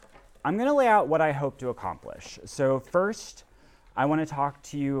I'm going to lay out what I hope to accomplish. So first, I want to talk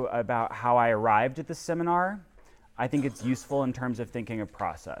to you about how I arrived at this seminar. I think it's useful in terms of thinking of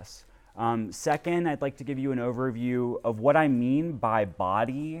process. Second, I'd like to give you an overview of what I mean by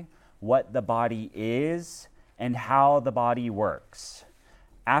body, what the body is, and how the body works.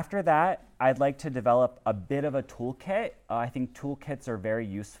 After that, I'd like to develop a bit of a toolkit. I think toolkits are very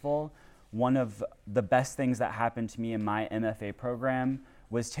useful. One of the best things that happened to me in my MFA program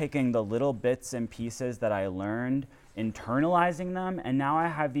was taking the little bits and pieces that I learned, internalizing them, and now I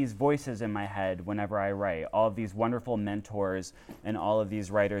have these voices in my head whenever I write, all of these wonderful mentors and all of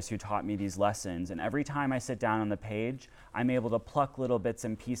these writers who taught me these lessons. And every time I sit down on the page, I'm able to pluck little bits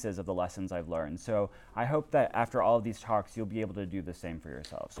and pieces of the lessons I've learned. So I hope that after all of these talks, you'll be able to do the same for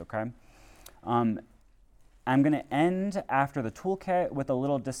yourselves, okay? I'm going to end after the toolkit with a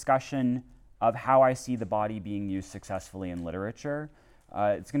little discussion of how I see the body being used successfully in literature.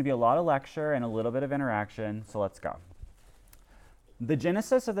 It's going to be a lot of lecture and a little bit of interaction, so let's go. The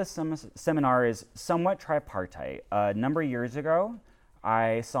genesis of this seminar is somewhat tripartite. A number of years ago,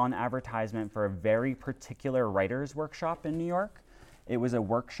 I saw an advertisement for a very particular writer's workshop in New York. It was a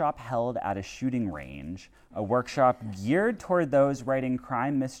workshop held at a shooting range, a workshop geared toward those writing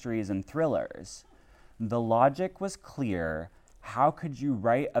crime mysteries and thrillers. The logic was clear. How could you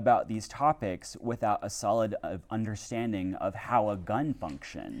write about these topics without a solid understanding of how a gun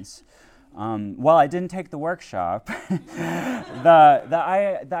functions? While I didn't take the workshop,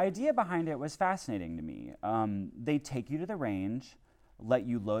 the idea behind it was fascinating to me. They take you to the range, let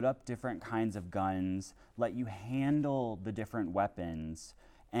you load up different kinds of guns, let you handle the different weapons,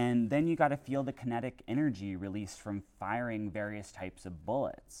 and then you got to feel the kinetic energy released from firing various types of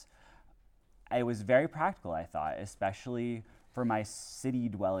bullets. It was very practical, I thought, especially for my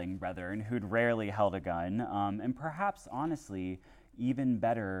city-dwelling brethren who'd rarely held a gun, and perhaps, honestly, even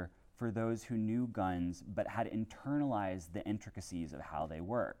better for those who knew guns but had internalized the intricacies of how they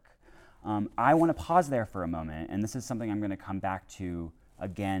work. I want to pause there for a moment, and this is something I'm going to come back to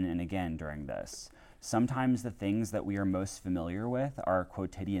again and again during this. Sometimes the things that we are most familiar with, our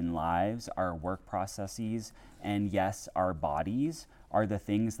quotidian lives, our work processes, and yes, our bodies, are the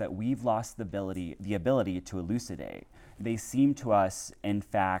things that we've lost the ability to elucidate. They seem to us, in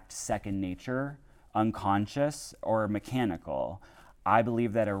fact, second nature, unconscious, or mechanical. I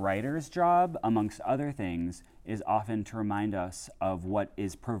believe that a writer's job, amongst other things, is often to remind us of what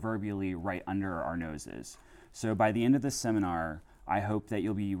is proverbially right under our noses. So by the end of this seminar, I hope that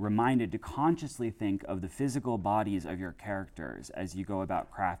you'll be reminded to consciously think of the physical bodies of your characters as you go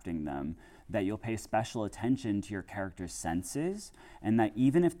about crafting them, that you'll pay special attention to your character's senses, and that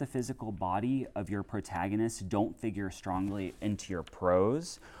even if the physical body of your protagonist don't figure strongly into your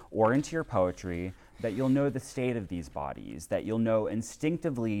prose or into your poetry, that you'll know the state of these bodies, that you'll know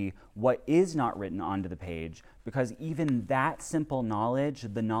instinctively what is not written onto the page, because even that simple knowledge,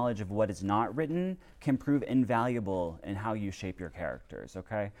 the knowledge of what is not written, can prove invaluable in how you shape your characters,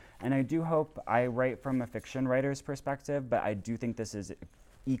 okay? And I do hope I write from a fiction writer's perspective, but I do think this is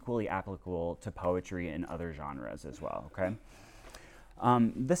equally applicable to poetry and other genres as well, okay?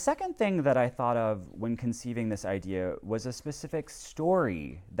 The second thing that I thought of when conceiving this idea was a specific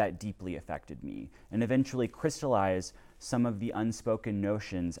story that deeply affected me and eventually crystallized some of the unspoken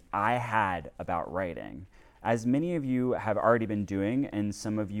notions I had about writing. As many of you have already been doing, and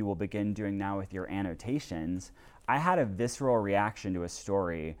some of you will begin doing now with your annotations, I had a visceral reaction to a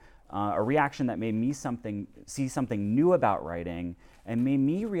story, a reaction that made me see something new about writing and made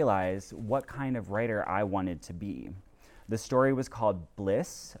me realize what kind of writer I wanted to be. The story was called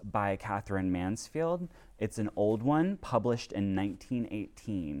Bliss by Katherine Mansfield. It's an old one, published in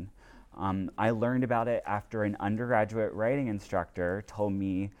 1918. I learned about it after an undergraduate writing instructor told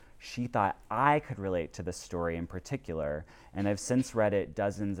me she thought I could relate to the story in particular, and I've since read it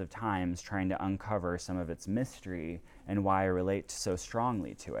dozens of times trying to uncover some of its mystery and why I relate so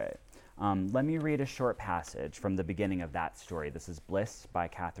strongly to it. Let me read a short passage from the beginning of that story. This is Bliss by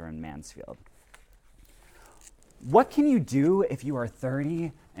Katherine Mansfield. What can you do if you are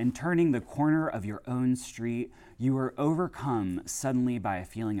 30 and turning the corner of your own street, you are overcome suddenly by a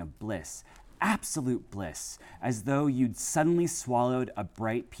feeling of bliss, absolute bliss, as though you'd suddenly swallowed a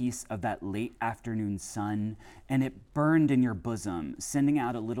bright piece of that late afternoon sun, and it burned in your bosom, sending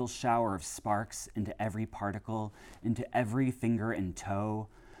out a little shower of sparks into every particle, into every finger and toe?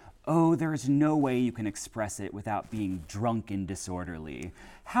 Oh, there is no way you can express it without being drunk and disorderly.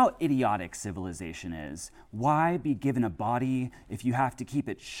 How idiotic civilization is. Why be given a body if you have to keep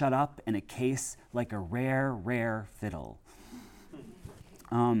it shut up in a case like a rare, rare fiddle?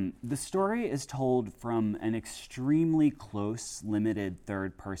 The story is told from an extremely close, limited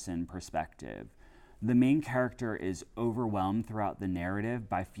third-person perspective. The main character is overwhelmed throughout the narrative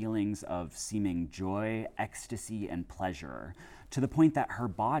by feelings of seeming joy, ecstasy, and pleasure, to the point that her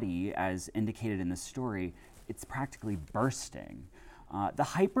body, as indicated in the story, it's practically bursting. The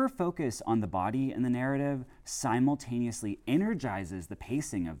hyper-focus on the body in the narrative simultaneously energizes the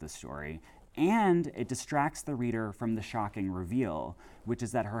pacing of the story, and it distracts the reader from the shocking reveal, which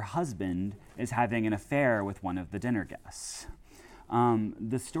is that her husband is having an affair with one of the dinner guests.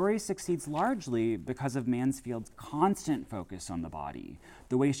 The story succeeds largely because of Mansfield's constant focus on the body,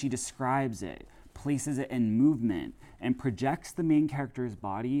 the way she describes it, places it in movement, and projects the main character's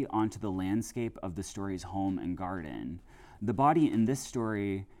body onto the landscape of the story's home and garden. The body in this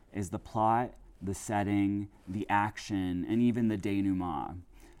story is the plot, the setting, the action, and even the denouement.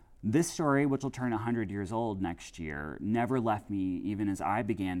 This story, which will turn 100 years old next year, never left me even as I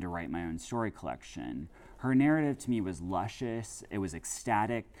began to write my own story collection. Her narrative to me was luscious, it was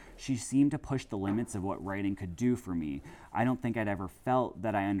ecstatic, she seemed to push the limits of what writing could do for me. I don't think I'd ever felt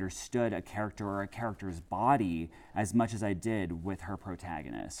that I understood a character or a character's body as much as I did with her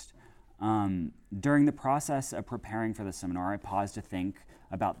protagonist. During the process of preparing for the seminar, I paused to think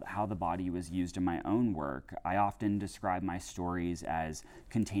about how the body was used in my own work. I often describe my stories as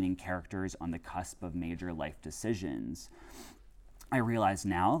containing characters on the cusp of major life decisions. I realize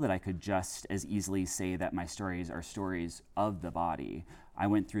now that I could just as easily say that my stories are stories of the body. I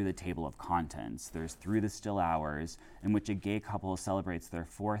went through the table of contents. There's Through the Still Hours, in which a gay couple celebrates their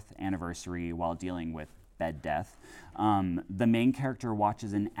 4th anniversary while dealing with bed death. The main character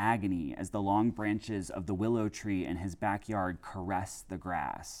watches in agony as the long branches of the willow tree in his backyard caress the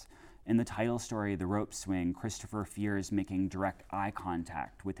grass. In the title story, The Rope Swing, Christopher fears making direct eye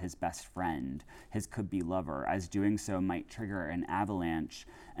contact with his best friend, his could-be lover, as doing so might trigger an avalanche,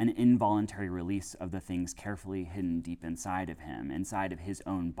 an involuntary release of the things carefully hidden deep inside of him, inside of his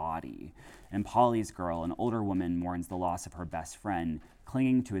own body. In Polly's Girl, an older woman mourns the loss of her best friend,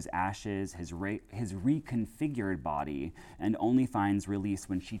 clinging to his ashes, his reconfigured body, and only finds release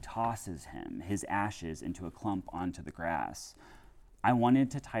when she tosses him, his ashes, into a clump onto the grass. I wanted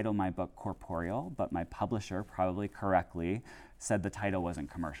to title my book Corporeal, but my publisher, probably correctly, said the title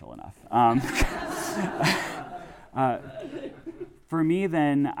wasn't commercial enough. For me,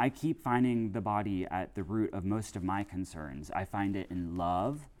 then, I keep finding the body at the root of most of my concerns. I find it in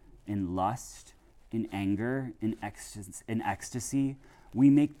love, in lust, in anger, in ecstasy. We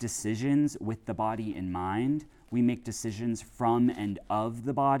make decisions with the body in mind. We make decisions from and of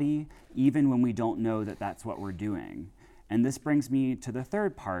the body, even when we don't know that that's what we're doing. And this brings me to the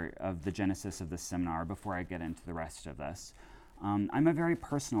third part of the genesis of this seminar before I get into the rest of this. I'm a very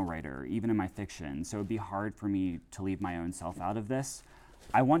personal writer, even in my fiction, so it'd be hard for me to leave my own self out of this.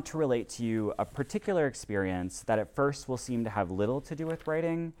 I want to relate to you a particular experience that at first will seem to have little to do with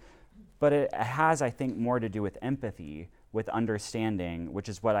writing, but it has, I think, more to do with empathy, with understanding, which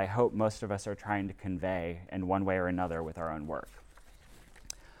is what I hope most of us are trying to convey in one way or another with our own work.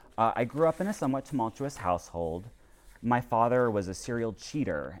 I grew up in a somewhat tumultuous household. My father was a serial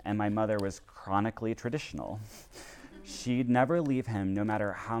cheater, and my mother was chronically traditional. She'd never leave him, no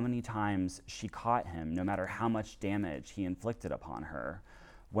matter how many times she caught him, no matter how much damage he inflicted upon her.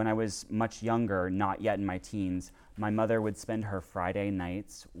 When I was much younger, not yet in my teens, my mother would spend her Friday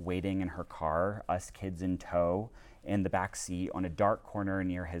nights waiting in her car, us kids in tow, in the back seat on a dark corner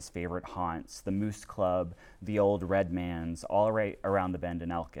near his favorite haunts, the Moose Club, the old Red Man's, all right around the bend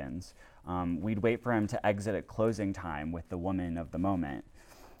in Elkins. We'd wait for him to exit at closing time with the woman of the moment.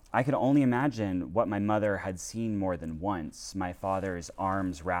 I could only imagine what my mother had seen more than once: my father's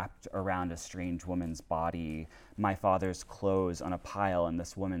arms wrapped around a strange woman's body, my father's clothes on a pile in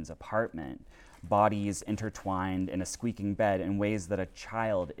this woman's apartment, bodies intertwined in a squeaking bed in ways that a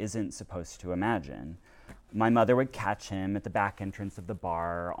child isn't supposed to imagine. My mother would catch him at the back entrance of the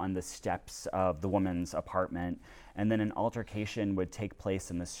bar on the steps of the woman's apartment, and then an altercation would take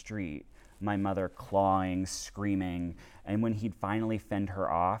place in the street. My mother clawing, screaming, and when he'd finally fend her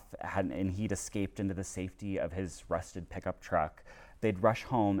off and he'd escaped into the safety of his rusted pickup truck, they'd rush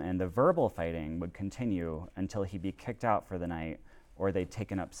home and the verbal fighting would continue until he'd be kicked out for the night, or they'd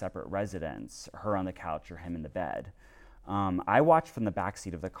taken up separate residence, her on the couch or him in the bed. I watched from the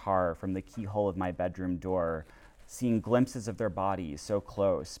backseat of the car, from the keyhole of my bedroom door, seeing glimpses of their bodies so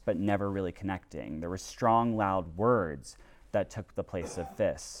close, but never really connecting. There were strong, loud words that took the place of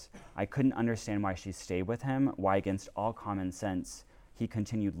fists. I couldn't understand why she stayed with him, why against all common sense he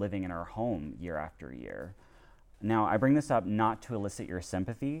continued living in our home year after year. Now, I bring this up not to elicit your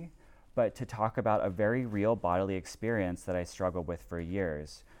sympathy, but to talk about a very real bodily experience that I struggled with for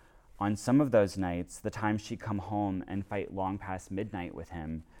years. On some of those nights, the times she'd come home and fight long past midnight with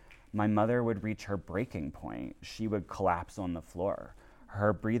him, my mother would reach her breaking point. She would collapse on the floor.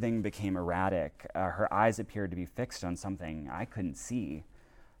 Her breathing became erratic. Her eyes appeared to be fixed on something I couldn't see.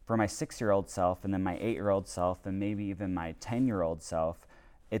 For my 6-year-old self, and then my 8-year-old self, and maybe even my 10-year-old self,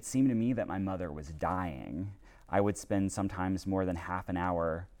 it seemed to me that my mother was dying. I would spend sometimes more than half an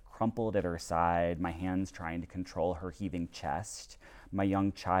hour crumpled at her side, my hands trying to control her heaving chest, my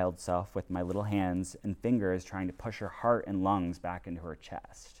young child self with my little hands and fingers trying to push her heart and lungs back into her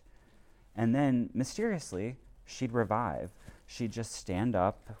chest. And then, mysteriously, she'd revive. She'd just stand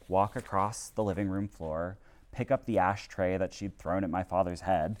up, walk across the living room floor, pick up the ashtray that she'd thrown at my father's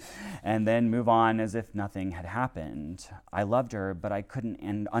head, and then move on as if nothing had happened. I loved her, but I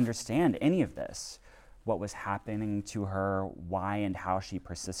couldn't understand any of this. What was happening to her, why and how she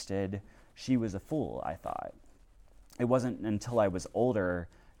persisted. She was a fool, I thought. It wasn't until I was older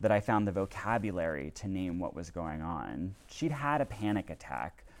that I found the vocabulary to name what was going on. She'd had a panic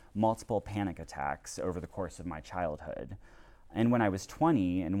attack, multiple panic attacks over the course of my childhood. And when I was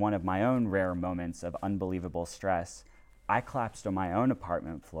 20, in one of my own rare moments of unbelievable stress, I collapsed on my own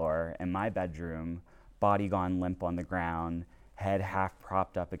apartment floor in my bedroom, body gone limp on the ground, head half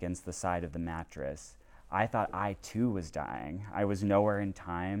propped up against the side of the mattress. I thought I too was dying. I was nowhere in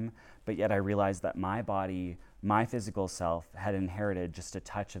time, but yet I realized that my body, my physical self, had inherited just a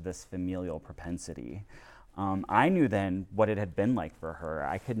touch of this familial propensity. I knew then what it had been like for her.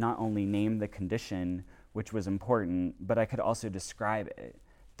 I could not only name the condition, which was important, but I could also describe it.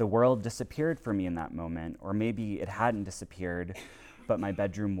 The world disappeared for me in that moment, or maybe it hadn't disappeared, but my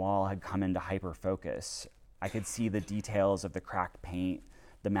bedroom wall had come into hyperfocus. I could see the details of the cracked paint,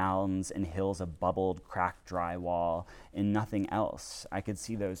 the mountains and hills of bubbled, cracked drywall, and nothing else. I could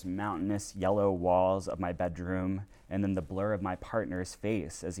see those mountainous yellow walls of my bedroom, and then the blur of my partner's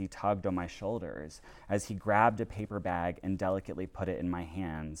face as he tugged on my shoulders, as he grabbed a paper bag and delicately put it in my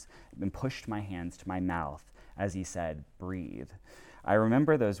hands, and pushed my hands to my mouth as he said, "Breathe." I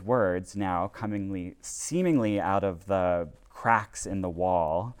remember those words now seemingly out of the cracks in the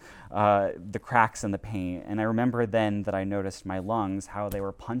wall, the cracks in the paint. And I remember then that I noticed my lungs, how they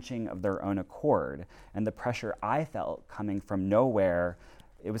were punching of their own accord, and the pressure I felt coming from nowhere.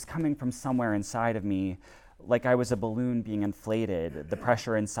 It was coming from somewhere inside of me, like I was a balloon being inflated, the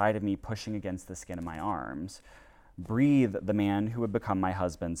pressure inside of me pushing against the skin of my arms. "Breathe," the man who would become my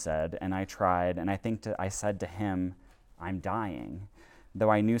husband said, and I tried, and I said to him, "I'm dying," though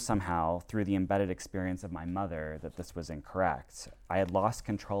I knew somehow, through the embedded experience of my mother, that this was incorrect. I had lost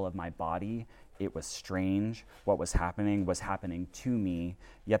control of my body. It was strange. What was happening to me,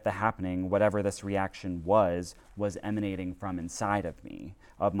 yet the happening, whatever this reaction was emanating from inside of me,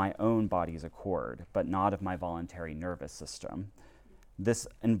 of my own body's accord, but not of my voluntary nervous system. This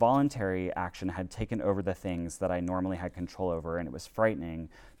involuntary action had taken over the things that I normally had control over, and it was frightening,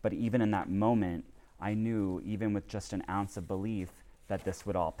 but even in that moment, I knew, even with just an ounce of belief, that this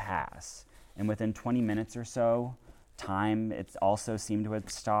would all pass. And within 20 minutes or so, time, it also seemed to have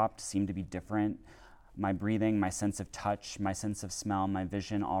stopped, seemed to be different. My breathing, my sense of touch, my sense of smell, my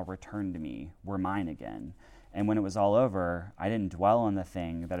vision all returned to me, were mine again. And when it was all over, I didn't dwell on the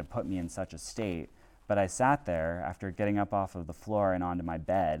thing that had put me in such a state, but I sat there after getting up off of the floor and onto my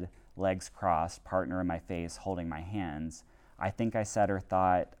bed, legs crossed, partner in my face, holding my hands. I think I said or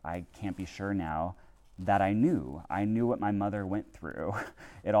thought, I can't be sure now, that I knew what my mother went through.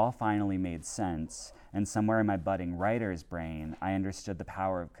 It all finally made sense, and somewhere in my budding writer's brain, I understood the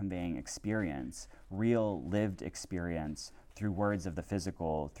power of conveying experience, real lived experience, through words of the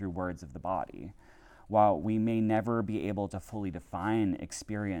physical, through words of the body. While we may never be able to fully define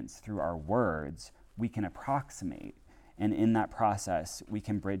experience through our words, we can approximate, and in that process, we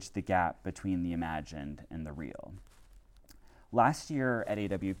can bridge the gap between the imagined and the real. Last year at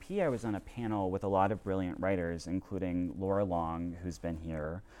AWP, I was on a panel with a lot of brilliant writers, including Laura Long, who's been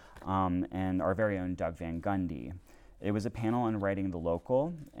here, and our very own Doug Van Gundy. It was a panel on writing the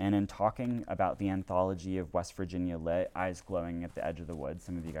local, and in talking about the anthology of West Virginia Lit, Eyes Glowing at the Edge of the Woods,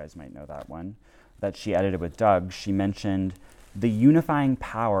 some of you guys might know that one, that she edited with Doug, she mentioned the unifying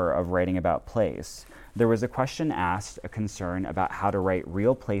power of writing about place. There was a question asked, a concern about how to write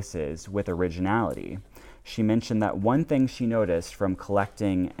real places with originality. She mentioned that one thing she noticed from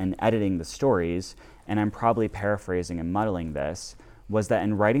collecting and editing the stories, and I'm probably paraphrasing and muddling this, was that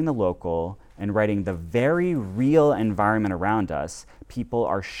in writing the local and writing the very real environment around us, people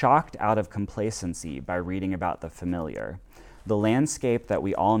are shocked out of complacency by reading about the familiar. the landscape that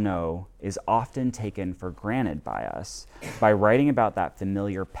we all know is often taken for granted by us. By writing about that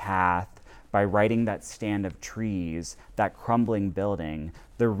familiar path, by writing that stand of trees, that crumbling building,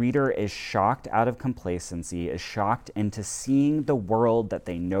 the reader is shocked out of complacency, is shocked into seeing the world that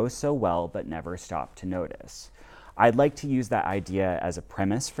they know so well but never stop to notice. I'd like to use that idea as a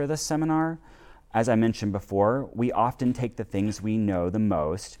premise for this seminar. As I mentioned before, we often take the things we know the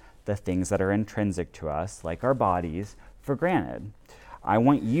most, the things that are intrinsic to us, like our bodies, for granted. I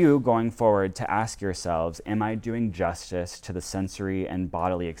want you, going forward, to ask yourselves, am I doing justice to the sensory and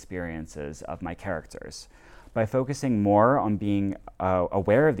bodily experiences of my characters? By focusing more on being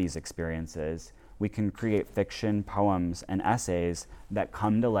aware of these experiences, we can create fiction, poems, and essays that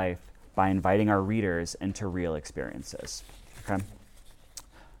come to life by inviting our readers into real experiences. Okay?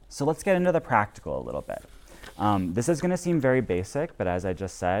 So let's get into the practical a little bit. This is going to seem very basic, but as I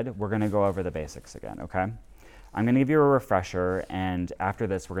just said, we're going to go over the basics again, okay? I'm going to give you a refresher, and after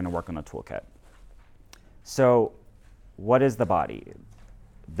this, we're going to work on the toolkit. So what is the body?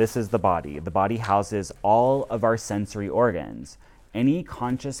 This is the body. The body houses all of our sensory organs. Any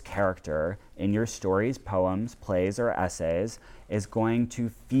conscious character in your stories, poems, plays, or essays is going to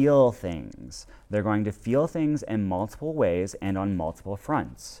feel things. They're going to feel things in multiple ways and on multiple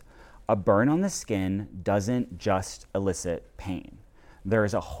fronts. A burn on the skin doesn't just elicit pain. There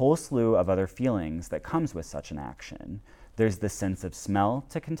is a whole slew of other feelings that comes with such an action. There's the sense of smell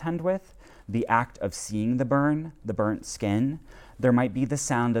to contend with, the act of seeing the burnt skin. There might be the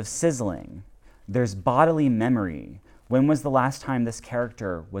sound of sizzling. There's bodily memory. When was the last time this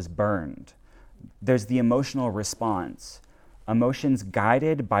character was burned? There's the emotional response, emotions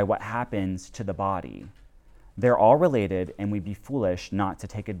guided by what happens to the body. They're all related, and we'd be foolish not to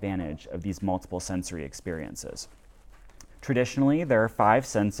take advantage of these multiple sensory experiences. Traditionally, there are 5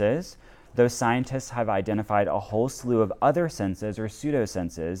 senses, though scientists have identified a whole slew of other senses or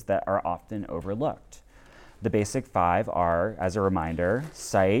pseudo-senses that are often overlooked. The basic 5 are, as a reminder,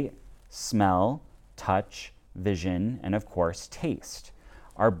 sight, smell, touch, vision, and of course, taste.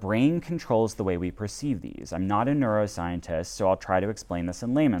 Our brain controls the way we perceive these. I'm not a neuroscientist, so I'll try to explain this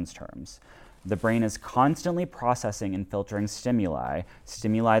in layman's terms. The brain is constantly processing and filtering stimuli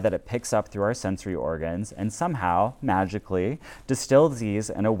that it picks up through our sensory organs, and somehow, magically, distills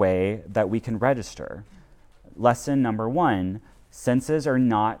these in a way that we can register. Lesson number 1, senses are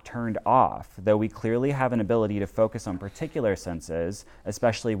not turned off, though we clearly have an ability to focus on particular senses,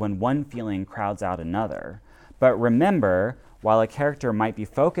 especially when one feeling crowds out another. But remember, while a character might be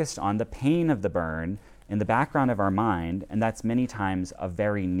focused on the pain of the burn, in the background of our mind, and that's many times a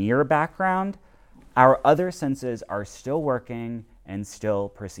very near background, our other senses are still working and still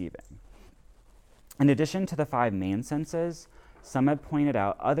perceiving. In addition to the 5 main senses, some have pointed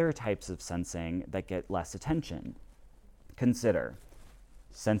out other types of sensing that get less attention. Consider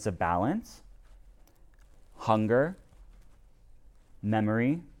sense of balance, hunger,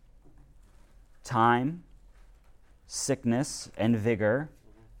 memory, time, sickness and vigor,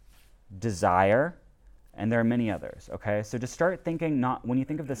 desire, and there are many others, okay? So just start thinking, when you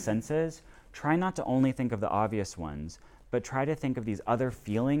think of the senses, try not to only think of the obvious ones, but try to think of these other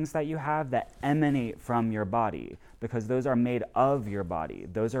feelings that you have that emanate from your body, because those are made of your body.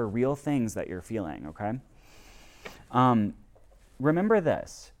 Those are real things that you're feeling, okay? Remember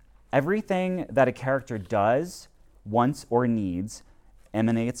this, everything that a character does, wants, or needs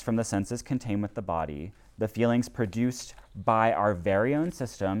emanates from the senses contained with the body, the feelings produced by our very own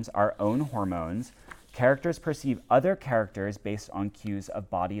systems, our own hormones. Characters perceive other characters based on cues of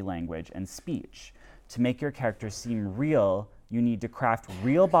body language and speech. To make your characters seem real, you need to craft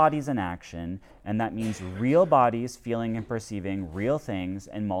real bodies in action, and that means real bodies feeling and perceiving real things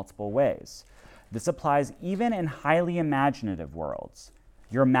in multiple ways. This applies even in highly imaginative worlds.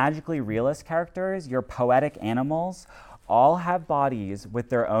 Your magically realist characters, your poetic animals, all have bodies with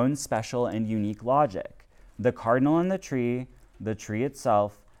their own special and unique logic. The cardinal in the tree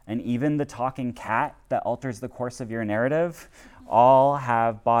itself, and even the talking cat that alters the course of your narrative, all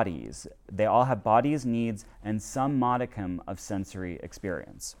have bodies. They all have bodies, needs, and some modicum of sensory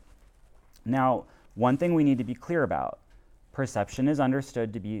experience. Now, one thing we need to be clear about, perception is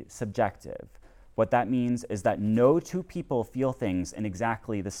understood to be subjective. What that means is that no 2 people feel things in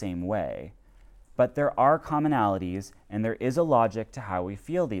exactly the same way. But there are commonalities, and there is a logic to how we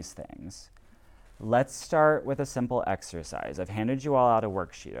feel these things. Let's start with a simple exercise. I've handed you all out a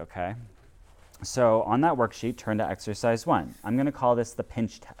worksheet, okay? So on that worksheet, turn to exercise 1. I'm going to call this the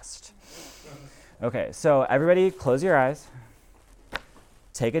pinch test. Okay, so everybody close your eyes.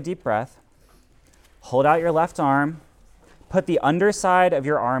 Take a deep breath. Hold out your left arm. Put the underside of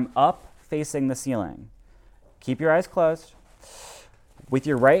your arm up facing the ceiling. Keep your eyes closed. With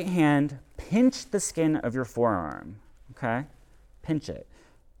your right hand, pinch the skin of your forearm, okay? Pinch it.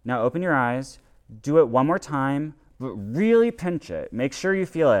 Now open your eyes. Do it one more time, but really pinch it. Make sure you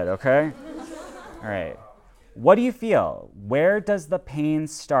feel it, okay? All right. What do you feel? Where does the pain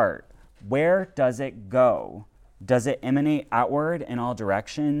start? Where does it go? Does it emanate outward in all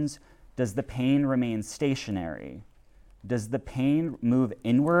directions? Does the pain remain stationary? Does the pain move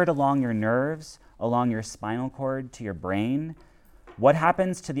inward along your nerves, along your spinal cord to your brain? What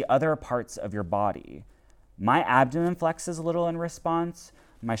happens to the other parts of your body? My abdomen flexes a little in response.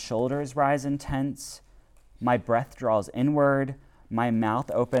 My shoulders rise and tense. My breath draws inward. My mouth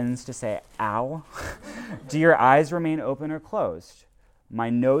opens to say, ow. Do your eyes remain open or closed?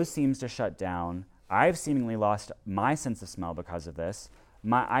 My nose seems to shut down. I've seemingly lost my sense of smell because of this.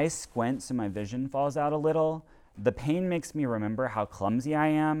 My eyes squint so my vision falls out a little. The pain makes me remember how clumsy I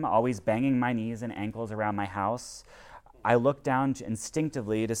am, always banging my knees and ankles around my house. I look down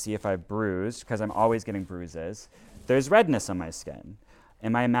instinctively to see if I've bruised, because I'm always getting bruises. There's redness on my skin.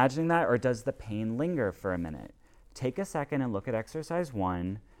 Am I imagining that, or does the pain linger for a minute? Take a second and look at exercise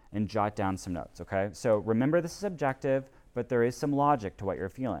 1 and jot down some notes, okay? So remember, this is objective, but there is some logic to what you're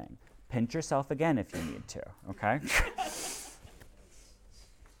feeling. Pinch yourself again if you need to, okay?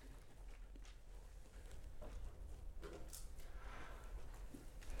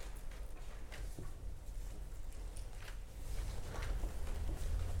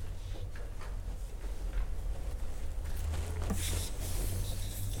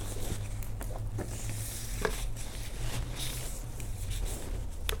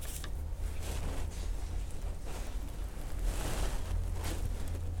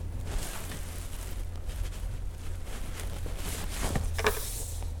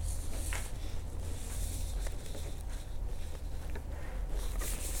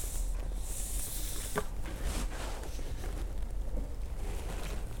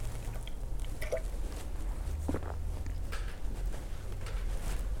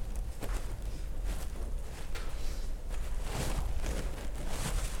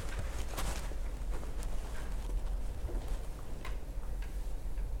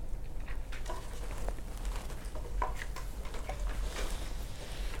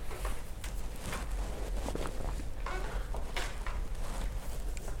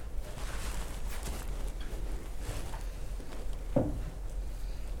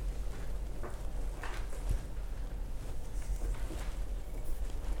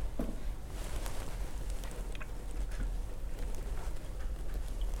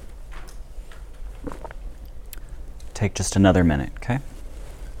 Take just another minute, okay?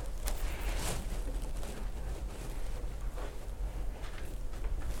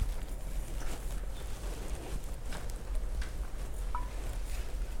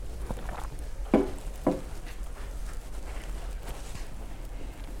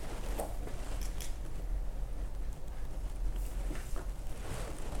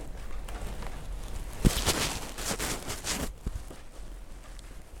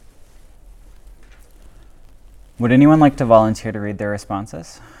 Would anyone like to volunteer to read their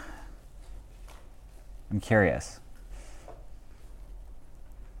responses? I'm curious.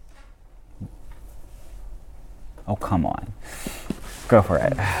 Oh, come on. Go for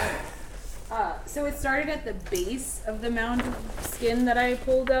it. So it started at the base of the mound of skin that I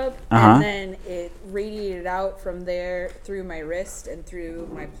pulled up, Uh-huh. and then it radiated out from there through my wrist and through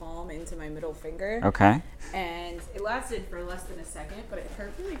my palm into my middle finger. Okay. And it lasted for less than a second, but it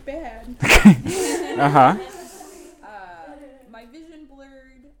hurt really bad. Uh-huh. My vision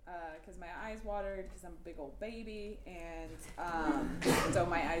blurred because my eyes watered because I'm a big old baby, and so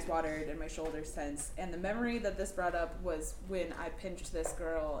my eyes watered and my shoulders tensed. And the memory that this brought up was when I pinched this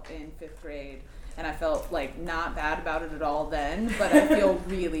girl in 5th grade, and I felt like not bad about it at all then, but I feel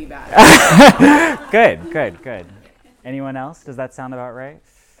really bad. Good. Anyone else? Does that sound about right?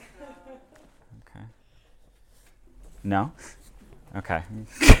 Okay. No? Okay.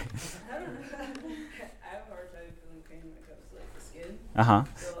 I have a hard time feeling pain when it comes to like the skin. Uh-huh.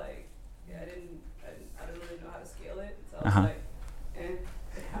 So like, yeah, I don't really know how to scale it. So I was Uh-huh. like, it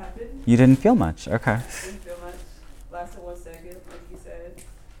happened. You didn't feel much. Okay. Didn't feel much. Lasted 1 second, like you said.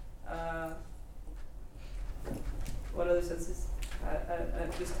 What other senses? I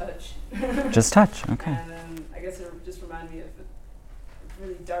just touch. Just touch. Okay. And then I guess it just reminded me of a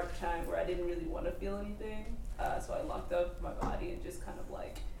really dark time where I didn't really want to feel anything. So I locked up my body and just kind of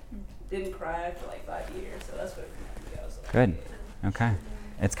like didn't cry for like 5 years. So that's what it reminded me of. I was like, Good. yeah. Okay.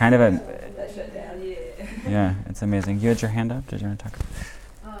 It's kind of a, That shut down, yeah. yeah, it's amazing. You had your hand up. Did you want to talk?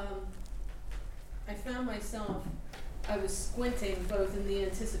 I found myself I was squinting both in the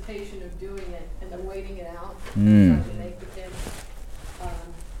anticipation of doing it and then waiting it out, Mm. trying to make the pin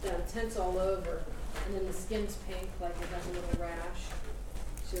tense all over, and then the skin's pink, like it has a little rash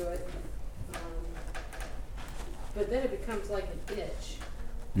to it. But then it becomes like an itch,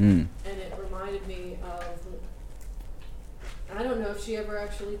 Mm. and it reminded me of, I don't know if she ever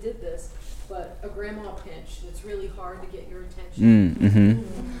actually did this, but a grandma pinch that's really hard to get your attention. Mm. Mm-hmm.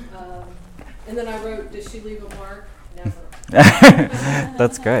 And then I wrote, does she leave a mark? Never.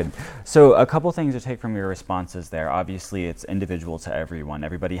 That's good. So a couple things to take from your responses there. Obviously, it's individual to everyone.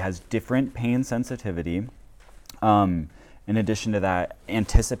 Everybody has different pain sensitivity. In addition to that,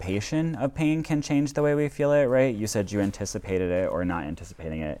 anticipation of pain can change the way we feel it, right? You said you anticipated it or not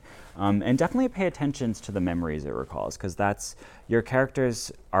anticipating it. And definitely pay attention to the memories it recalls, because your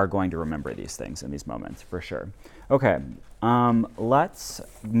characters are going to remember these things in these moments, for sure. Okay, let's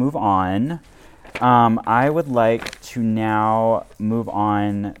move on. I would like to now move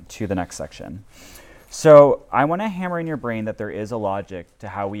on to the next section. So I want to hammer in your brain that there is a logic to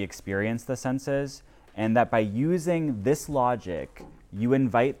how we experience the senses, and that by using this logic, you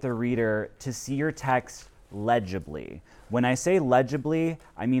invite the reader to see your text legibly. When I say legibly,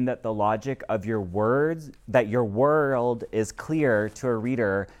 I mean that the logic of your words, that your world is clear to a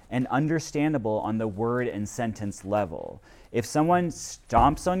reader and understandable on the word and sentence level. If someone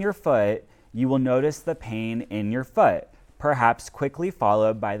stomps on your foot, you will notice the pain in your foot, perhaps quickly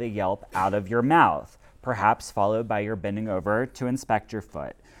followed by the yelp out of your mouth, perhaps followed by your bending over to inspect your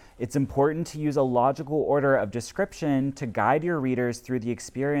foot. It's important to use a logical order of description to guide your readers through the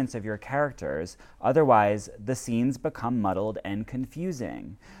experience of your characters. Otherwise, the scenes become muddled and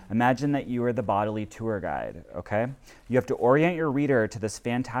confusing. Imagine that you are the bodily tour guide, okay? You have to orient your reader to this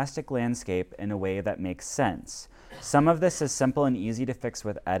fantastic landscape in a way that makes sense. Some of this is simple and easy to fix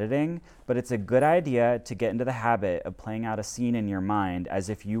with editing, but it's a good idea to get into the habit of playing out a scene in your mind as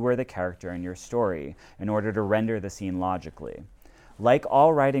if you were the character in your story in order to render the scene logically. Like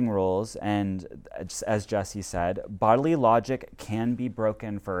all writing rules, and as Jesse said, bodily logic can be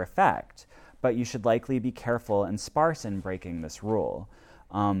broken for effect, but you should likely be careful and sparse in breaking this rule.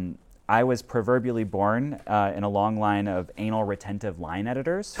 I was proverbially born in a long line of anal retentive line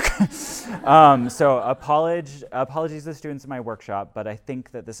editors. So apologies to students in my workshop, but I think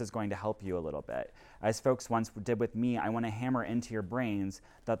that this is going to help you a little bit. As folks once did with me, I want to hammer into your brains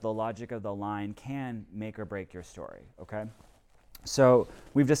that the logic of the line can make or break your story, okay? So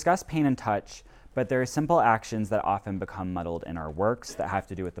we've discussed pain and touch, but there are simple actions that often become muddled in our works that have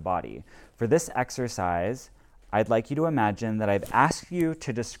to do with the body. For this exercise, I'd like you to imagine that I've asked you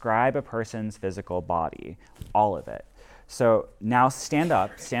to describe a person's physical body, all of it. So now stand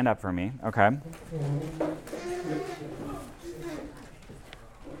up for me, okay?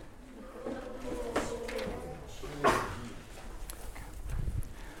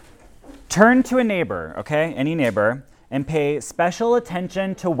 Turn to a neighbor, okay, any neighbor, and pay special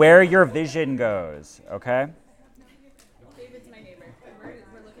attention to where your vision goes, okay? David's my neighbor. We're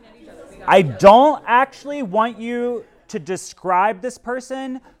looking at each other. I don't actually want you to describe this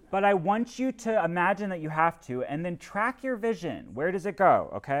person, but I want you to imagine that you have to, and then track your vision. Where does it go,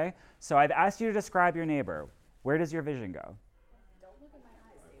 okay? So I've asked you to describe your neighbor. Where does your vision go? Don't look at my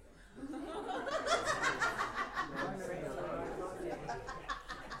eyes,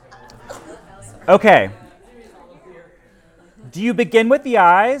 David. Okay. Do you begin with the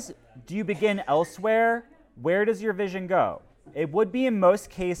eyes? Do you begin elsewhere? Where does your vision go? It would be, in most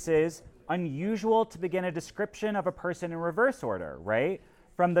cases, unusual to begin a description of a person in reverse order, right?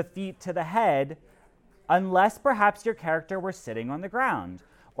 From the feet to the head, unless perhaps your character were sitting on the ground,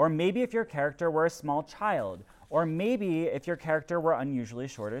 or maybe if your character were a small child, or maybe if your character were unusually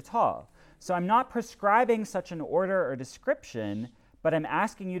short or tall. So I'm not prescribing such an order or description, but I'm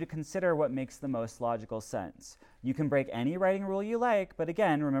asking you to consider what makes the most logical sense. You can break any writing rule you like, but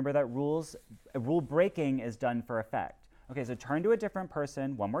again, remember that rule breaking is done for effect. Okay, so turn to a different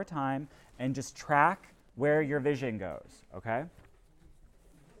person one more time and just track where your vision goes, okay?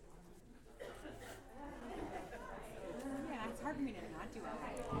 Yeah, it's hard for me to not do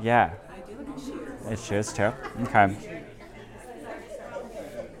that. Yeah. I do look at shoes. It's shoes too? Okay.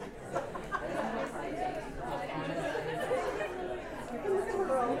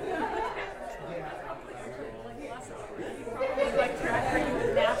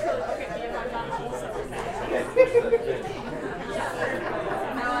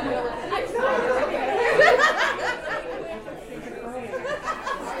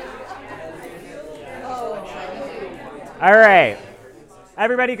 All right.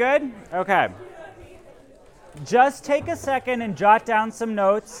 Everybody good? Okay. Just take a second and jot down some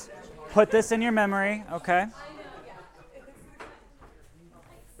notes. Put this in your memory, okay?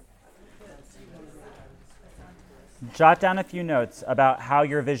 Jot down a few notes about how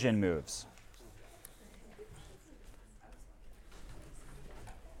your vision moves.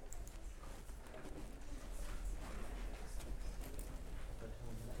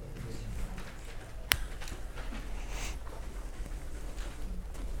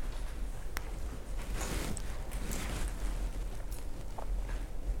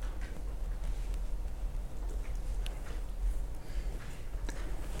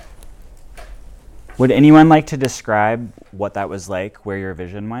 Would anyone like to describe what that was like, where your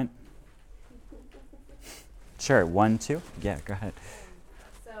vision went? Sure, 1, 2. Yeah, go ahead.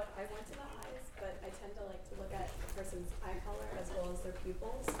 So I went to the eyes, but I tend to like to look at a person's eye color as well as their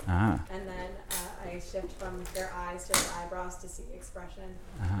pupils. And then I shift from their eyes to their eyebrows to see expression.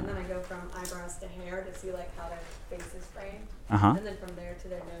 And then I go from eyebrows to hair to see like how their face is framed. And then from there to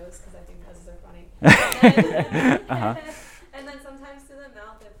their nose, because I think noses are funny. And then sometimes to the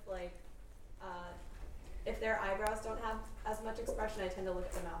mouth if their eyebrows don't have as much expression, I tend to look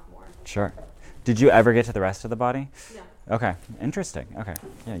at the mouth more. Sure. Did you ever get to the rest of the body? No. Okay, interesting. Okay,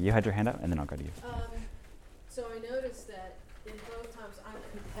 yeah, you had your hand up, and then I'll go to you. So I noticed that in both times I'm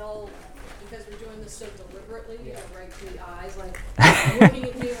compelled, because we're doing this so deliberately, to go right to the eyes, like I'm looking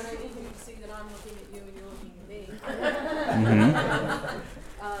at you and I need you to see that I'm looking at you and you're looking at me.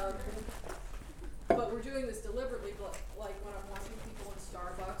 But we're doing this deliberately, but like when I'm watching people in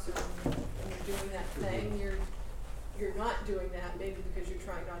Starbucks or when you're doing that thing, you're not doing that, maybe because you're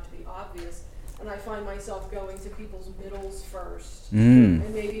trying not to be obvious. And I find myself going to people's middles first,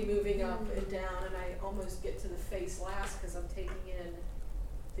 and maybe moving up and down, and I almost get to the face last because I'm taking in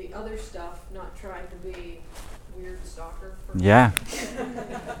the other stuff, not trying to be weird stalker. Yeah.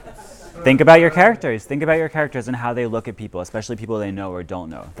 Think about your characters. Think about your characters and how they look at people, especially people they know or don't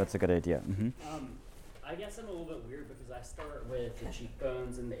know. That's a good idea. I guess I'm a little bit weird because I start with the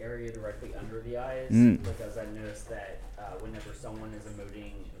cheekbones and the area directly under the eyes because I noticed that whenever someone is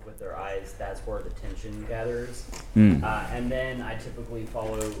emoting with their eyes, that's where the tension gathers. And then I typically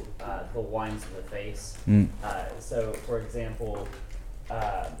follow the lines of the face. So, for example,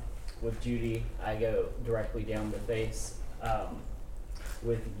 with Judy, I go directly down the face.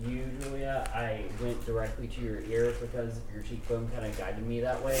 With you, Julia, I went directly to your ear because your cheekbone kind of guided me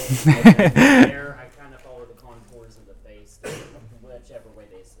that way. There, I kind of follow the contours of the face, whichever way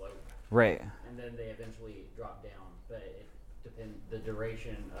they slope. Right. And then they eventually drop down, but it depends. The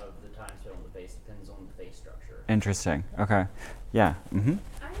duration of the time spent on the face depends on the face structure. Interesting. Okay. Yeah. I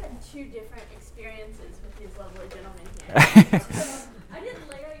had 2 different experiences with these lovely gentlemen here. I did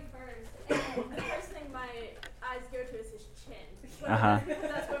Larry first, and the first thing my eyes go to is his chin.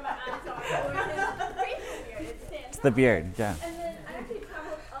 That's where my eyes are. Or his facial beard. It stands It's the beard, yeah. And then I actually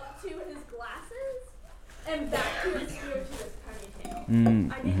traveled up to his glasses and back to his beard to his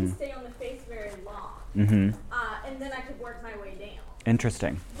ponytail. I didn't stay on the face very long. And then I could work my way down.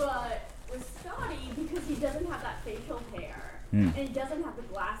 Interesting. But with Scotty, because he doesn't have that facial hair and he doesn't have the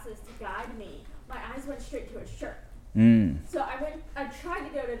glasses to guide me, my eyes went straight to his shirt. So I tried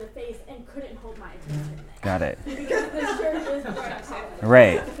to go to the face and couldn't hold my attention there. Got it. Because the shirt is bright color.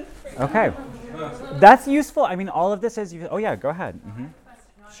 Right. Okay. That's useful. I mean, all of this is useful. Oh, yeah, go ahead.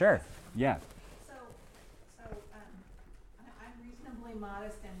 Sure. Yeah. So I'm reasonably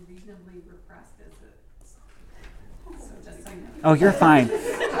modest and reasonably repressed as a, so just so you know. Oh, you're fine.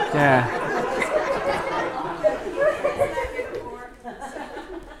 Yeah.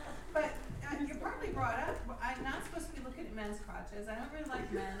 But you partly brought up, I'm not supposed to be looking at men's crotches. I don't really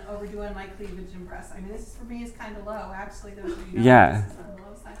like men overdoing my cleavage and breasts. I mean, this for me is kind of low. Actually, those of you know, Yeah. this is on the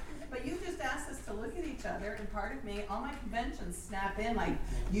low side. But you just asked us to look at each other, and part of me, all my conventions snap in like,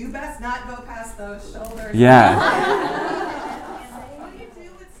 you best not go past those shoulders. Yeah. What do you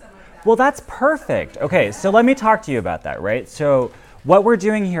do with some of that? Well, that's perfect. Okay, so let me talk to you about that, right? So what we're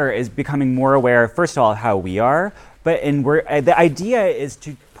doing here is becoming more aware, first of all, how we are, but the idea is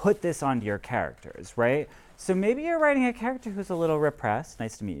to put this onto your characters, right? So maybe you're writing a character who's a little repressed.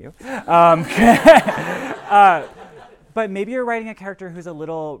 Nice to meet you. But maybe you're writing a character who's a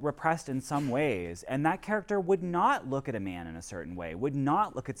little repressed in some ways, and that character would not look at a man in a certain way, would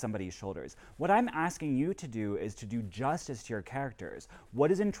not look at somebody's shoulders. What I'm asking you to do is to do justice to your characters.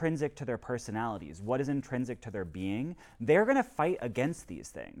 What is intrinsic to their personalities? What is intrinsic to their being? They're going to fight against these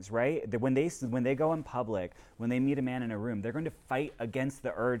things, right? When they go in public, when they meet a man in a room, they're going to fight against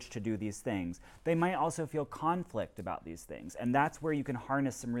the urge to do these things. They might also feel conflict about these things, and that's where you can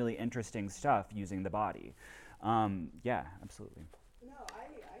harness some really interesting stuff using the body. Yeah, absolutely. No, I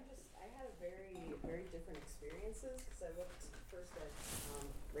had very different experiences because I looked first at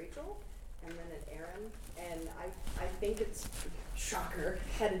Rachel, and then an Aaron, and I think it's, shocker,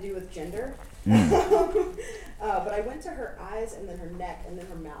 had to do with gender. But I went to her eyes and then her neck and then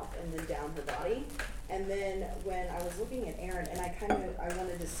her mouth and then down her body. And then when I was looking at Aaron, and I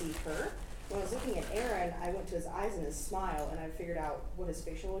wanted to see her. When I was looking at Aaron, I went to his eyes and his smile, and I figured out what his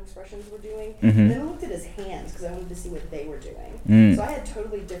facial expressions were doing. And then I looked at his hands because I wanted to see what they were doing. So I had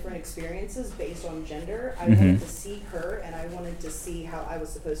totally different experiences based on gender. I wanted to see her, and I wanted to see how I was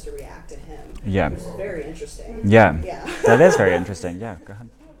supposed to react to him. Yeah. Which is very interesting. Yeah. Yeah. That is very interesting. Yeah, go ahead.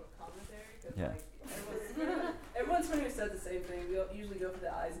 Yeah. Everyone's funny who said the same thing. We usually go for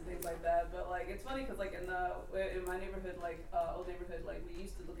the eyes and things like that, but like it's funny because like in my neighborhood, like old neighborhood, like we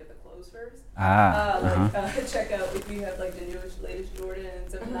used to look at the clothes first. Check out if you have like the newest, latest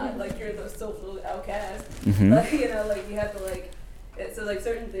Jordans. If not, like you're the social outcast. Like you know, like you have to like. So like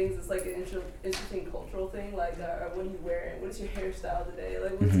certain things, it's like an interesting cultural thing. Like what are you wearing? What is your hairstyle today?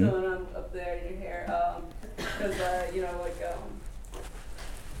 Like what's going on up there in your hair? Because you know like.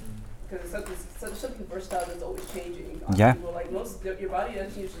 Because something versatile that's always changing. People. Like your body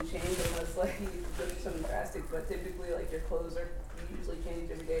doesn't usually change unless like you go through something drastic. But typically, like your clothes you usually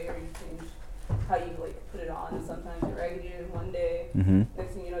change every day, or you change how you like put it on. And sometimes you're raggedy one day.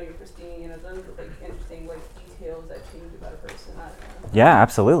 Next thing you know, you're pristine. You know, those are like interesting like details that change about a person. I don't know. Yeah,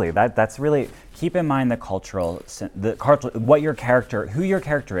 absolutely. That's really, keep in mind the cultural, what your character, who your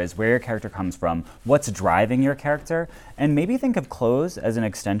character is, where your character comes from, what's driving your character, and maybe think of clothes as an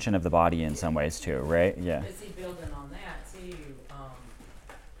extension of the body in some ways too, right? Yeah. But see, building on that too,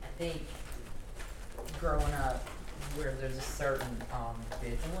 I think growing up where there's a certain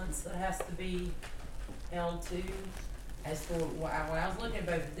vigilance that has to be held to. As for when I was looking at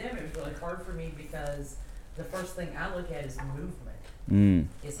both of them, it was really hard for me because the first thing I look at is movement,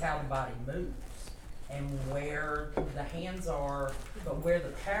 is how the body moves and where the hands are, but where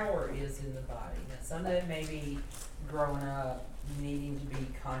the power is in the body. Now, some of it may be growing up needing to be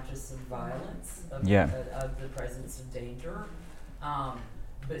conscious of violence, of the presence of danger.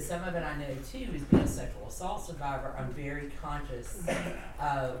 But some of it I know too is being a sexual assault survivor. I'm very conscious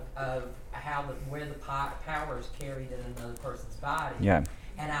of how where the power is carried in another person's body. Yeah.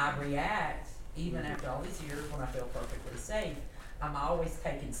 And I react even after all these years when I feel perfectly safe. I'm always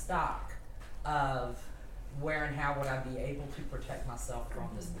taking stock of where and how would I be able to protect myself from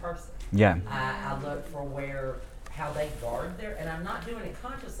this person. Yeah. I look for how they guard their, and I'm not doing it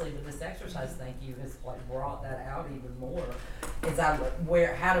consciously, but this exercise, thank you, has like brought that out even more. Is I look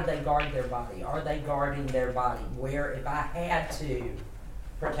how do they guard their body? Are they guarding their body? Where, if I had to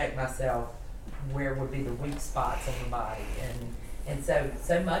protect myself, where would be the weak spots in the body? And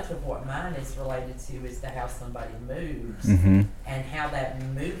so much of what mine is related to is to how somebody moves and how that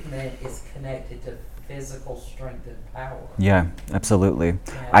movement is connected to physical strength and power. Yeah, absolutely.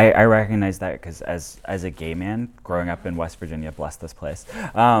 Yeah. I recognize that because as a gay man growing up in West Virginia, bless this place,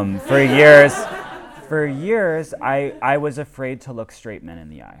 for years, I was afraid to look straight men in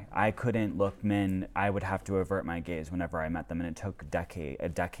the eye. I couldn't look men. I would have to avert my gaze whenever I met them, and it took a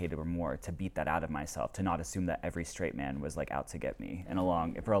decade or more to beat that out of myself, to not assume that every straight man was like out to get me. And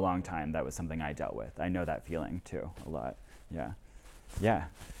for a long time, that was something I dealt with. I know that feeling too a lot. Yeah.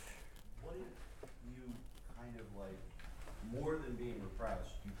 What if you kind of like, more than being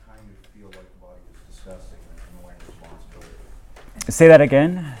repressed, you kind of feel like the body is disgusting and weighing responsibility? Say that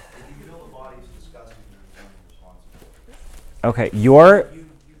again. Okay, you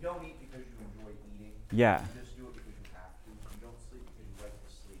don't eat because you enjoy eating. Yeah. You just do it because you have to. You don't sleep because you like to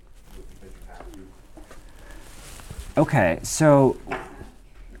sleep. You do it because you have to. Okay, so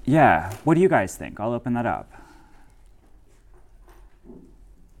yeah, what do you guys think? I'll open that up.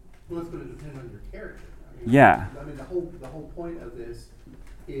 Well, it's going to depend on your character. I mean, the whole point of this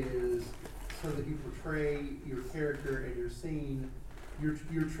is so that you portray your character and your scene.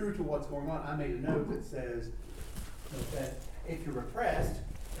 You're true to what's going on. I made a note that says that if you're repressed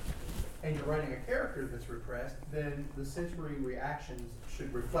and you're writing a character that's repressed, then the sensory reactions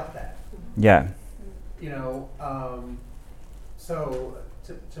should reflect that. Yeah. So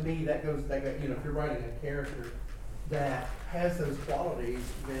to me that goes, if you're writing a character that has those qualities,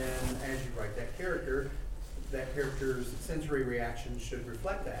 then as you write that character's sensory reactions should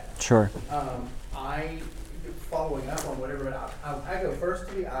reflect that. Sure. Following up on whatever, I go first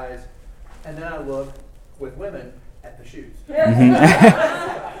to the eyes, and then I look with women at the shoes.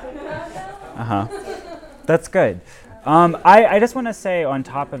 That's good. I just want to say on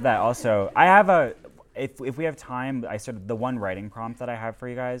top of that also, I have if we have time, the one writing prompt that I have for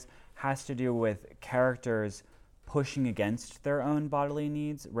you guys has to do with characters pushing against their own bodily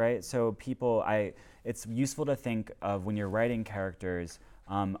needs, right? So it's useful to think of when you're writing characters,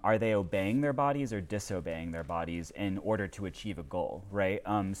 Are they obeying their bodies or disobeying their bodies in order to achieve a goal, right?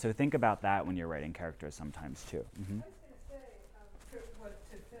 So think about that when you're writing characters sometimes too. Mm-hmm. I was going to say, what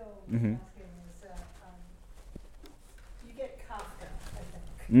to Phil was Mhm. asking is that you get Kafka, I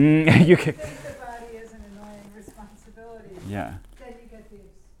think. You can, think the body is an annoying responsibility. yeah. Then you get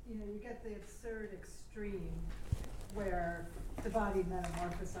you get the absurd extreme where the body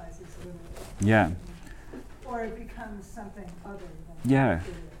metamorphosizes literally. Yeah. Or it becomes something other than Yeah. it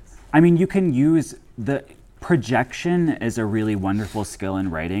is. I mean, you can use the projection is a really wonderful skill in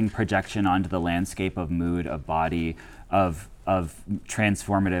writing. Projection onto the landscape of mood, of body, of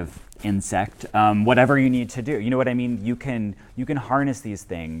transformative insect, whatever you need to do. You know what I mean? You can harness these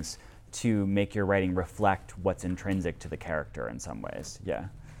things to make your writing reflect what's intrinsic to the character in some ways. Yeah.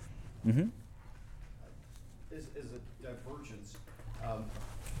 Mm-hmm. Is a divergence.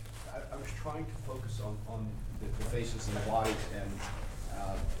 I was trying to focus on the faces and the bodies, and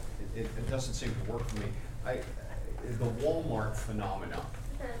it doesn't seem to work for me. The Walmart phenomenon.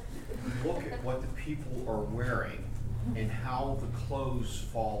 Look at what the people are wearing and how the clothes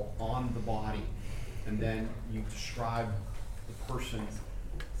fall on the body, and then you describe the person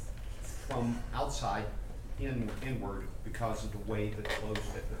from outside inward because of the way the clothes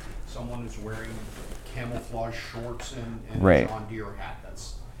fit. Someone is wearing camouflage shorts and Right. a John Deere hat.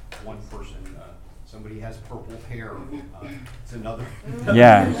 That's one person. Somebody has purple hair. It's another.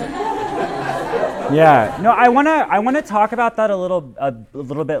 Yeah. Yeah. No, I wanna talk about that a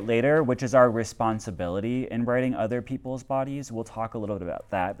little bit later, which is our responsibility in writing other people's bodies. We'll talk a little bit about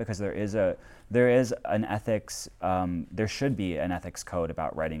that because there is an ethics. There should be an ethics code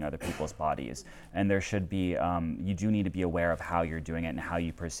about writing other people's bodies, and there should be. You do need to be aware of how you're doing it and how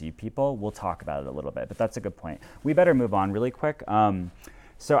you perceive people. We'll talk about it a little bit, but that's a good point. We better move on really quick.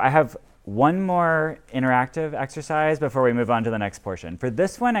 So I have one more interactive exercise before we move on to the next portion. For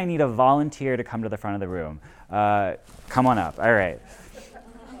this one, I need a volunteer to come to the front of the room. Come on up. All right.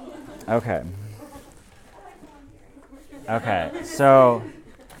 Okay. Okay. So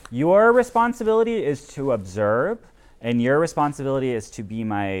your responsibility is to observe, and your responsibility is to be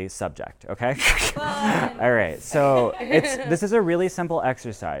my subject. Okay. All right. So this is a really simple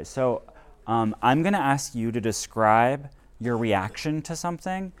exercise. So I'm going to ask you to describe your reaction to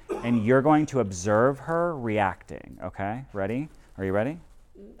something, and you're going to observe her reacting, okay? Ready? Are you ready?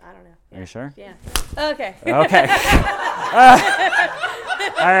 I don't know. Are you sure? Yeah. Okay. Okay.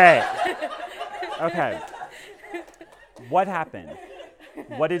 All right. Okay. What happened?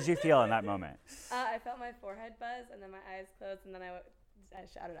 What did you feel in that moment? I felt my forehead buzz, and then my eyes closed, and then I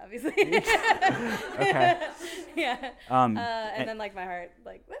shouted, obviously. Okay. Yeah. And then like my heart,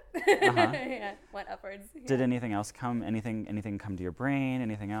 like, yeah, went upwards. Did anything else come? Anything come to your brain?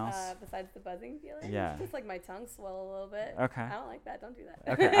 Anything else? Besides the buzzing feeling? Yeah. Just like my tongue swelled a little bit. Okay. I don't like that. Don't do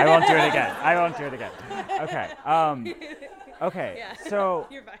that. Okay. I won't do it again. I won't do it again. Okay. Okay. Yeah. So.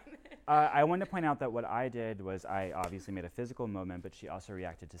 You're fine. I wanted to point out that what I did was I obviously made a physical moment, but she also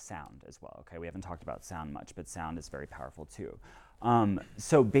reacted to sound as well. Okay, we haven't talked about sound much, but sound is very powerful too.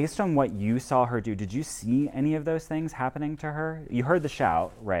 So based on what you saw her do, did you see any of those things happening to her? You heard the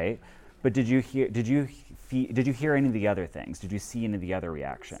shout, right? But did you hear any of the other things? Did you see any of the other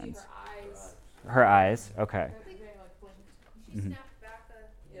reactions? Her eyes. Okay. Mm-hmm.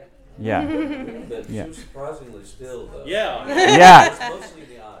 Yeah. But she was surprisingly still, though. Yeah. Yeah. It's mostly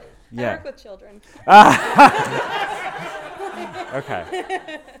the eyes. Yeah. I work with children. Okay.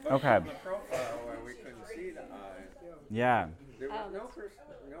 Okay. The profile where we couldn't see the eyes. Yeah. There was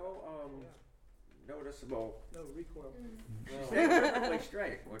no noticeable. No recoil. Stayed perfectly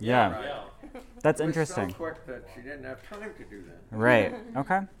straight. which is Yeah. right. That's It was interesting. so quick that she didn't have time to do that. Right.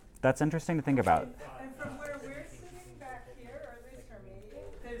 Okay. That's interesting to think about. And from where we're sitting back here, or at least for me,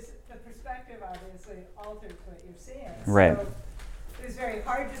 there's the perspective obviously alters what you're seeing. Right. So it was very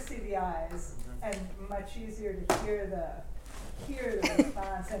hard to see the eyes and much easier to hear the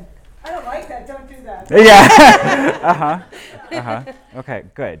response. And I don't like that. Don't do that. Yeah. Okay.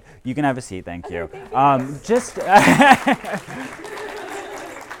 Good. You can have a seat. Thank you. Just.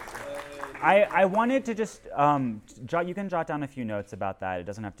 I wanted to just you can jot down a few notes about that. It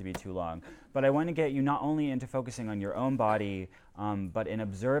doesn't have to be too long. But I want to get you not only into focusing on your own body, but in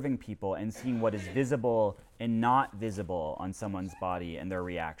observing people and seeing what is visible and not visible on someone's body and their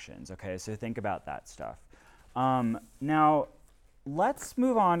reactions. Okay, so think about that stuff. Now, let's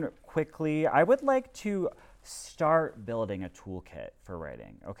move on quickly. I would like to start building a toolkit for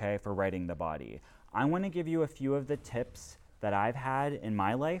writing. Okay, for writing the body. I want to give you a few of the tips that I've had in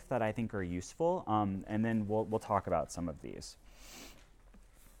my life that I think are useful, and then we'll talk about some of these.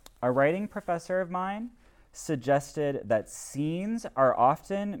 A writing professor of mine suggested that scenes are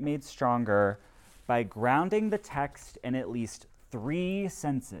often made stronger by grounding the text in at least 3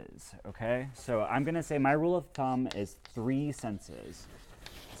 senses, okay? So I'm gonna say my rule of thumb is 3 senses.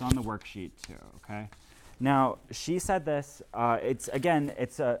 It's on the worksheet too, okay? Now, she said this, it's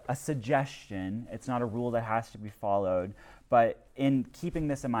a suggestion. It's not a rule that has to be followed, but in keeping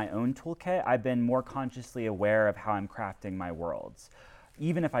this in my own toolkit, I've been more consciously aware of how I'm crafting my worlds,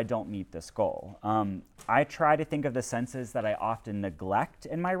 even if I don't meet this goal. I try to think of the senses that I often neglect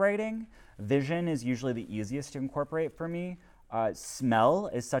in my writing. Vision is usually the easiest to incorporate for me. Smell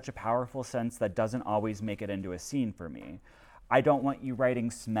is such a powerful sense that doesn't always make it into a scene for me. I don't want you writing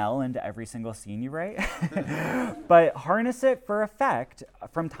smell into every single scene you write, but harness it for effect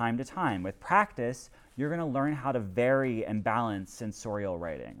from time to time. With practice, you're gonna learn how to vary and balance sensorial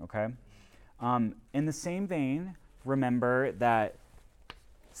writing, okay? In the same vein, remember that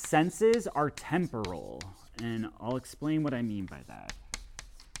senses are temporal, and I'll explain what I mean by that.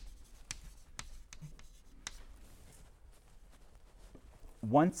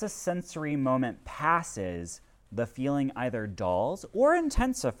 Once a sensory moment passes, the feeling either dulls or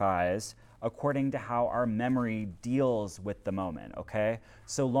intensifies according to how our memory deals with the moment, okay?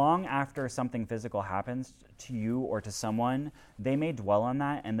 So long after something physical happens to you or to someone, they may dwell on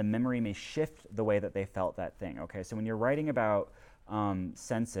that and the memory may shift the way that they felt that thing, okay? So when you're writing about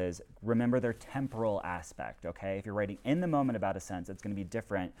senses, remember their temporal aspect, okay? If you're writing in the moment about a sense, it's gonna be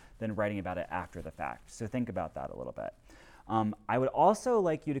different than writing about it after the fact. So think about that a little bit. I would also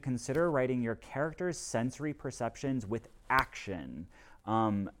like you to consider writing your character's sensory perceptions with action.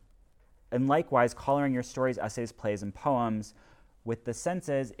 And likewise, coloring your stories, essays, plays, and poems with the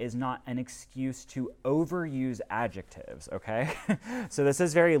senses is not an excuse to overuse adjectives, okay? So this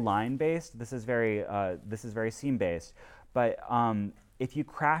is very line-based, this is very scene-based, but if you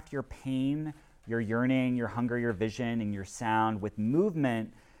craft your pain, your yearning, your hunger, your vision, and your sound with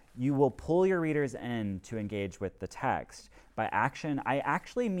movement, you will pull your readers in to engage with the text. By action, I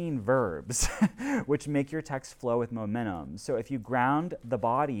actually mean verbs, which make your text flow with momentum. So if you ground the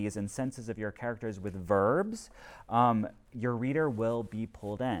bodies and senses of your characters with verbs, your reader will be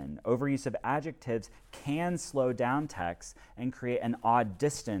pulled in. Overuse of adjectives can slow down text and create an odd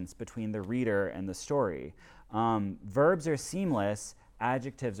distance between the reader and the story. Verbs are seamless,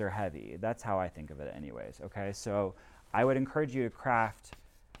 adjectives are heavy. That's how I think of it anyways, okay? So I would encourage you to craft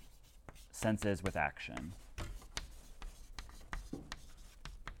senses with action.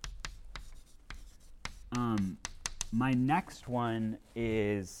 My next one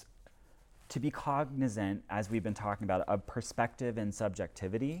is to be cognizant, as we've been talking about, of perspective and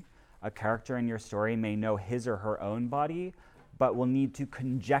subjectivity. A character in your story may know his or her own body, but will need to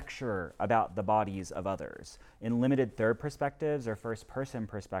conjecture about the bodies of others. In limited third perspectives or first-person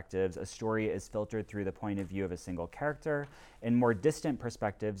perspectives, a story is filtered through the point of view of a single character. In more distant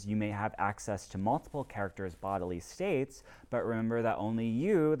perspectives, you may have access to multiple characters' bodily states, but remember that only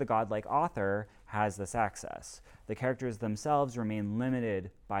you, the godlike author, has this access. The characters themselves remain limited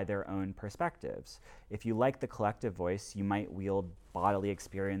by their own perspectives. If you like the collective voice, you might wield bodily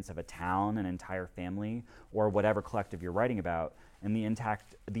experience of a town, an entire family, or whatever collective you're writing about, and the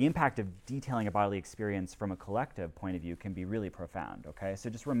impact of detailing a bodily experience from a collective point of view can be really profound, okay? So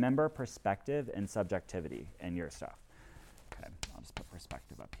just remember perspective and subjectivity in your stuff. Okay, I'll just put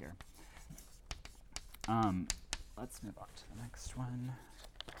perspective up here. Let's move on to the next one.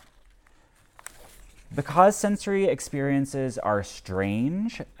 Because sensory experiences are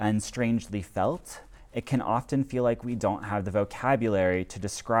strange and strangely felt, it can often feel like we don't have the vocabulary to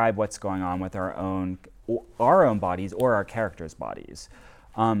describe what's going on with our own bodies or our characters' bodies.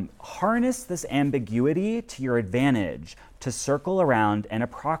 Harness this ambiguity to your advantage to circle around and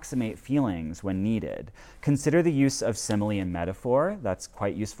approximate feelings when needed. Consider the use of simile and metaphor. That's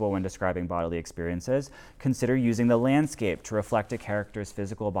quite useful when describing bodily experiences. Consider using the landscape to reflect a character's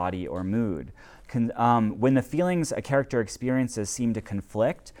physical body or mood. When the feelings a character experiences seem to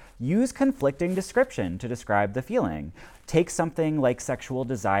conflict, use conflicting description to describe the feeling. Take something like sexual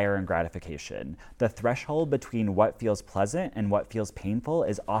desire and gratification. The threshold between what feels pleasant and what feels painful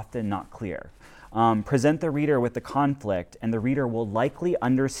is often not clear. Present the reader with the conflict, and the reader will likely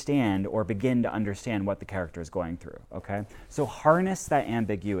understand or begin to understand what the character is going through, okay? So harness that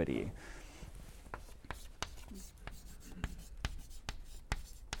ambiguity.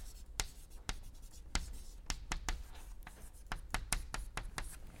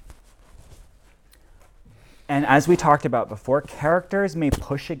 And as we talked about before, characters may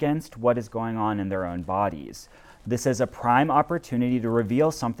push against what is going on in their own bodies. This is a prime opportunity to reveal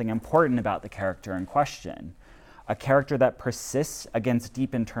something important about the character in question. A character that persists against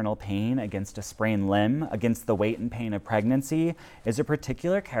deep internal pain, against a sprained limb, against the weight and pain of pregnancy, is a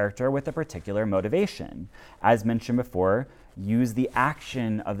particular character with a particular motivation. As mentioned before, use the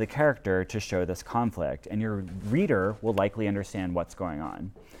action of the character to show this conflict, and your reader will likely understand what's going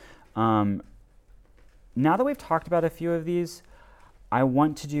on. Now that we've talked about a few of these, I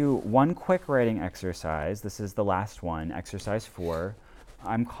want to do one quick writing exercise. This is the last one, exercise 4.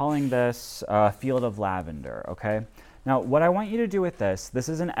 I'm calling this Field of Lavender, okay? Now, what I want you to do with this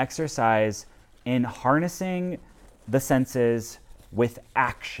is an exercise in harnessing the senses with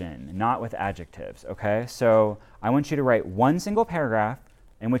action, not with adjectives, okay? So I want you to write one single paragraph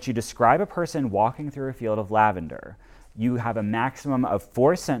in which you describe a person walking through a field of lavender. You have a maximum of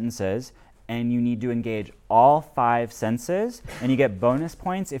 4 sentences, and you need to engage all 5 senses, and you get bonus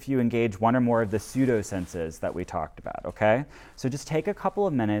points if you engage one or more of the pseudo senses that we talked about, okay? So just take a couple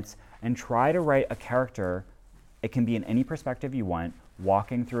of minutes and try to write a character, it can be in any perspective you want,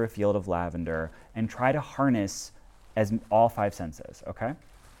 walking through a field of lavender, and try to harness all 5 senses, okay?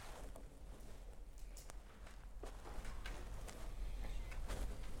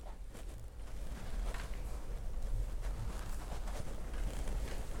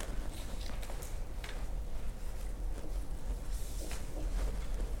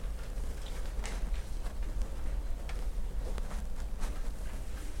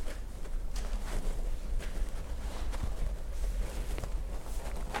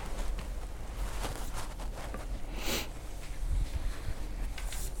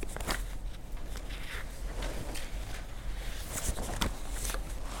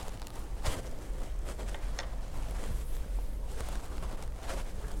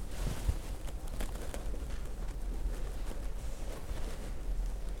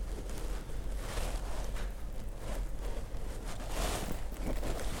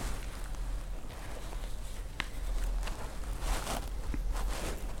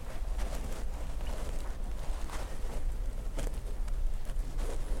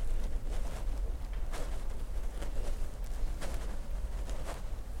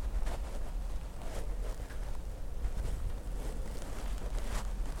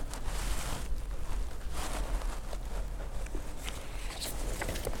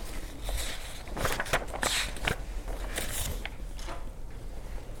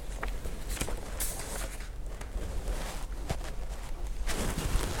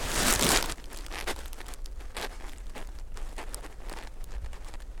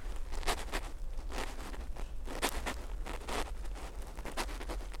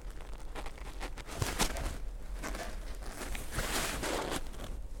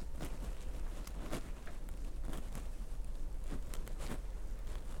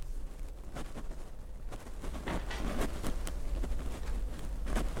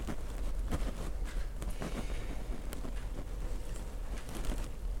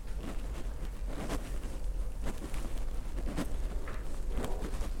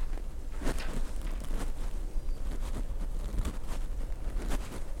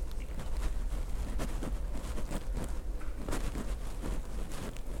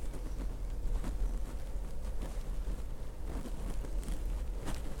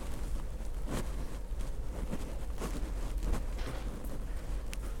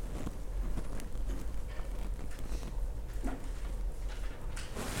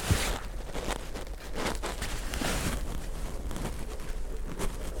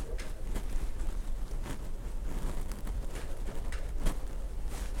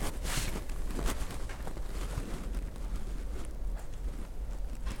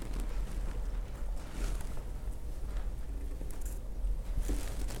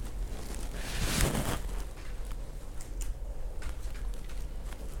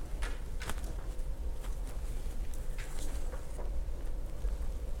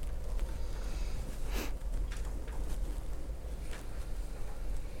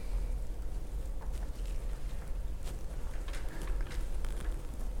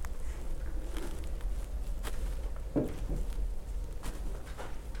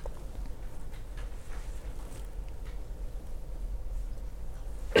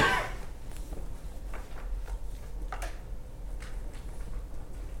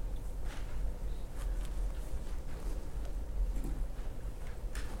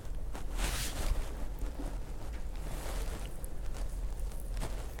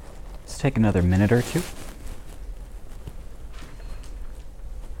 Take another minute or two.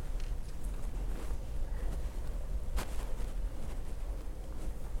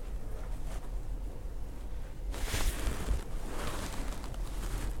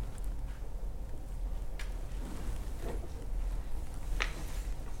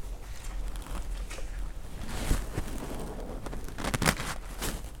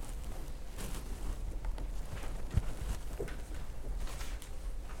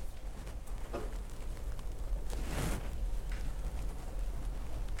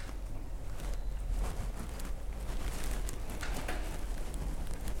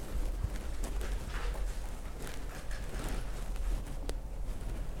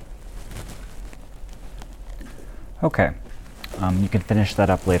 Okay. You can finish that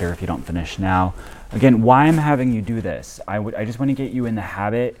up later if you don't finish now. Again, why I'm having you do this, I just want to get you in the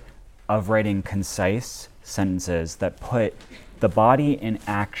habit of writing concise sentences that put the body in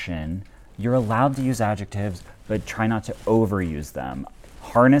action. You're allowed to use adjectives, but try not to overuse them.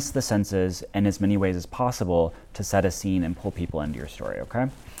 Harness the senses in as many ways as possible to set a scene and pull people into your story, okay?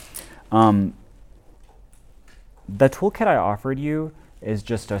 The toolkit I offered you is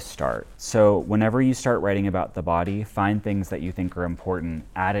just a start. So whenever you start writing about the body, find things that you think are important,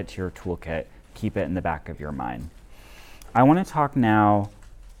 add it to your toolkit, keep it in the back of your mind. I want to talk now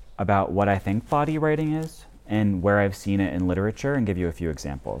about what I think body writing is and where I've seen it in literature and give you a few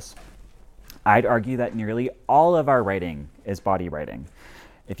examples. I'd argue that nearly all of our writing is body writing.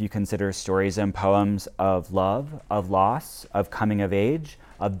 If you consider stories and poems of love, of loss, of coming of age,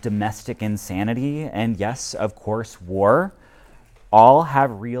 of domestic insanity, and yes, of course, war, all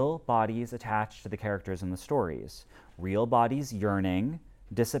have real bodies attached to the characters in the stories. Real bodies yearning,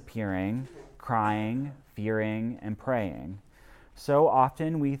 disappearing, crying, fearing, and praying. So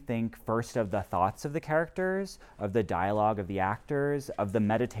often we think first of the thoughts of the characters, of the dialogue of the actors, of the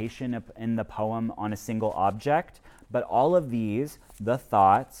meditation in the poem on a single object, but all of these, the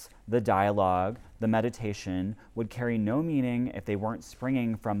thoughts, the dialogue, the meditation, would carry no meaning if they weren't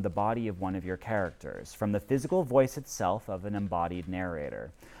springing from the body of one of your characters, from the physical voice itself of an embodied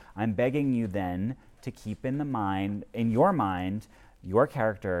narrator. I'm begging you then to keep in your mind, your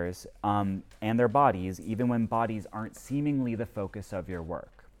characters and their bodies, even when bodies aren't seemingly the focus of your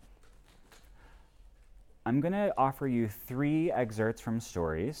work. I'm going to offer you 3 excerpts from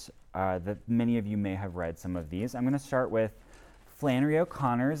stories that many of you may have read some of these. I'm going to start with Flannery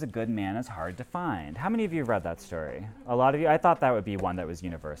O'Connor is a good man is hard to find. How many of you have read that story? A lot of you? I thought that would be one that was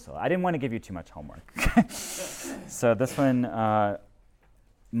universal. I didn't want to give you too much homework. So this one,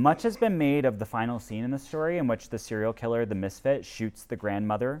 much has been made of the final scene in the story in which the serial killer, the misfit, shoots the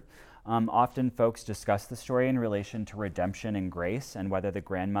grandmother. Often folks discuss the story in relation to redemption and grace and whether the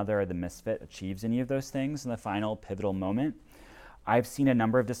grandmother or the misfit achieves any of those things in the final pivotal moment. I've seen a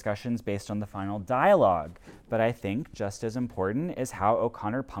number of discussions based on the final dialogue, but I think just as important is how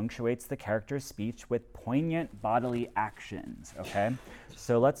O'Connor punctuates the character's speech with poignant bodily actions, okay?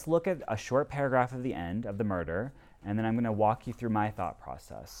 So let's look at a short paragraph of the end of the murder, and then I'm going to walk you through my thought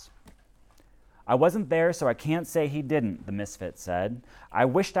process. I wasn't there, so I can't say he didn't, the misfit said. I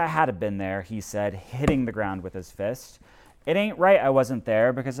wished I had been there, he said, hitting the ground with his fist. It ain't right I wasn't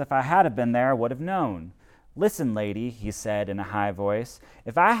there, because if I had been there, I would have known. Listen, lady, he said in a high voice,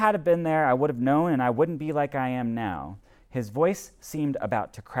 if I had been there, I would have known and I wouldn't be like I am now. His voice seemed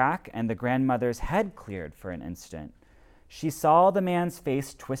about to crack and the grandmother's head cleared for an instant. She saw the man's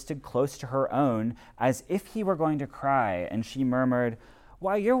face twisted close to her own as if he were going to cry, and she murmured,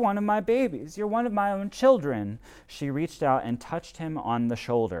 why, you're one of my babies. You're one of my own children. She reached out and touched him on the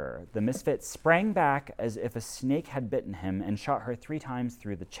shoulder. The misfit sprang back as if a snake had bitten him and shot her 3 times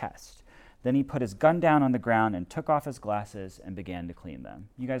through the chest. Then he put his gun down on the ground and took off his glasses and began to clean them.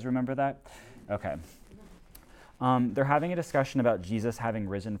 You guys remember that? Okay. They're having a discussion about Jesus having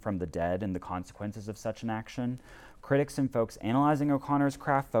risen from the dead and the consequences of such an action. Critics and folks analyzing O'Connor's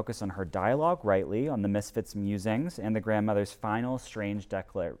craft focus on her dialogue rightly, on the misfit's musings, and the grandmother's final strange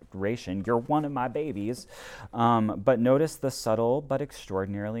declaration, you're one of my babies. But notice the subtle but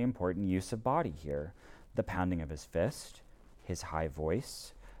extraordinarily important use of body here. The pounding of his fist, his high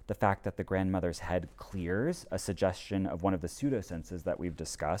voice, the fact that the grandmother's head clears, a suggestion of one of the pseudosenses that we've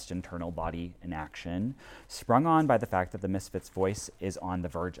discussed, internal body in action, sprung on by the fact that the misfit's voice is on the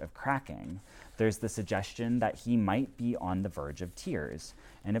verge of cracking. There's the suggestion that he might be on the verge of tears.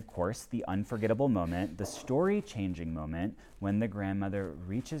 And of course, the unforgettable moment, the story-changing moment, when the grandmother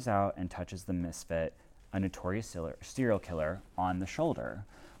reaches out and touches the misfit, a notorious serial killer, on the shoulder.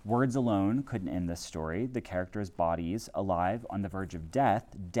 Words alone couldn't end this story. The characters' bodies, alive on the verge of death,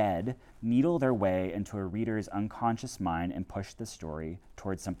 dead, needle their way into a reader's unconscious mind and push the story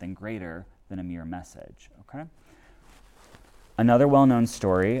towards something greater than a mere message, okay? Another well-known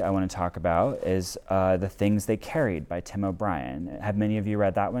story I want to talk about is The Things They Carried by Tim O'Brien. Have many of you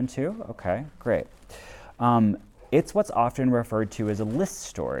read that one too? Okay, great. It's what's often referred to as a list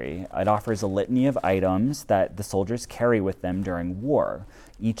story. It offers a litany of items that the soldiers carry with them during war.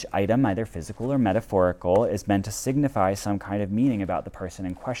 Each item, either physical or metaphorical, is meant to signify some kind of meaning about the person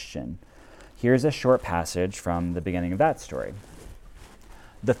in question. Here's a short passage from the beginning of that story.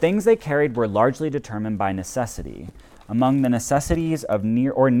 The things they carried were largely determined by necessity. Among the necessities of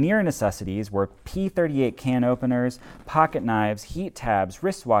near necessities were P38 can openers, pocket knives, heat tabs,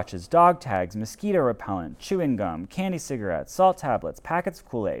 wristwatches, dog tags, mosquito repellent, chewing gum, candy cigarettes, salt tablets, packets of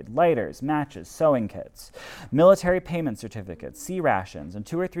Kool-Aid, lighters, matches, sewing kits, military payment certificates, sea rations, and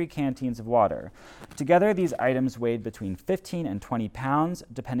 2 or 3 canteens of water. Together, these items weighed between 15 and 20 pounds,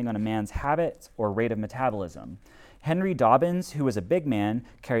 depending on a man's habits or rate of metabolism. Henry Dobbins, who was a big man,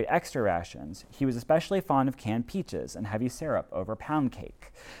 carried extra rations. He was especially fond of canned peaches and heavy syrup over pound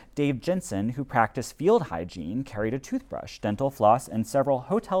cake. Dave Jensen, who practiced field hygiene, carried a toothbrush, dental floss, and several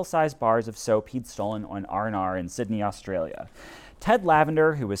hotel-sized bars of soap he'd stolen on R&R in Sydney, Australia. Ted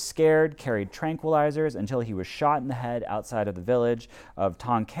Lavender, who was scared, carried tranquilizers until he was shot in the head outside of the village of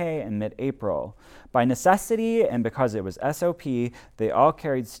Tonquet in mid-April. By necessity and because it was SOP, they all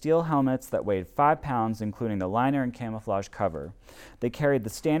carried steel helmets that weighed 5 pounds, including the liner and camouflage cover. They carried the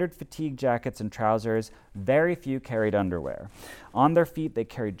standard fatigue jackets and trousers. Very few carried underwear. On their feet, they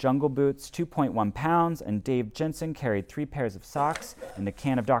carried jungle boots, 2.1 pounds, and Dave Jensen carried 3 pairs of socks and a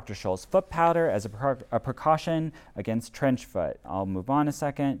can of Dr. Scholl's foot powder as a precaution against trench foot. I'll move on a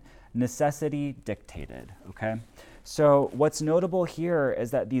second. Necessity dictated, okay? So what's notable here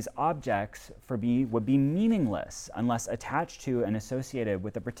is that these objects for me would be meaningless unless attached to and associated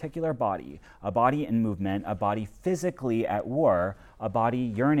with a particular body in movement, a body physically at war, a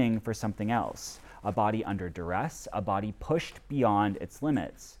body yearning for something else, a body under duress, a body pushed beyond its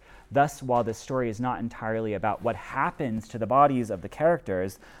limits. Thus, while this story is not entirely about what happens to the bodies of the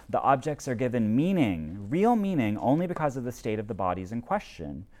characters, the objects are given meaning, real meaning, only because of the state of the bodies in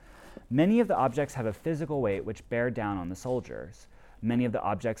question. Many of the objects have a physical weight which bear down on the soldiers. Many of the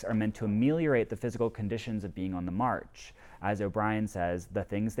objects are meant to ameliorate the physical conditions of being on the march. As O'Brien says, the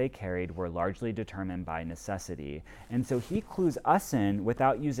things they carried were largely determined by necessity. And so he clues us in,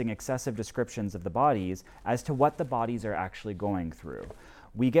 without using excessive descriptions of the bodies, as to what the bodies are actually going through.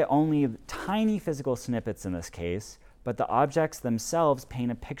 We get only tiny physical snippets in this case, but the objects themselves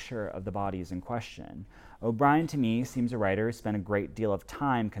paint a picture of the bodies in question. O'Brien, to me, seems a writer who spent a great deal of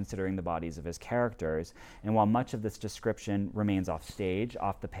time considering the bodies of his characters, and while much of this description remains off stage,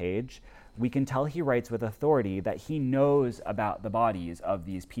 off the page, we can tell he writes with authority that he knows about the bodies of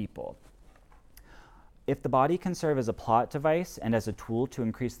these people. If the body can serve as a plot device and as a tool to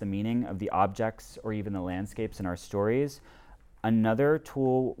increase the meaning of the objects or even the landscapes in our stories, another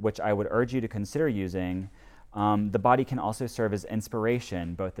tool which I would urge you to consider using, the body can also serve as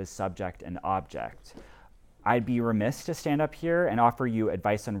inspiration, both as subject and object. I'd be remiss to stand up here and offer you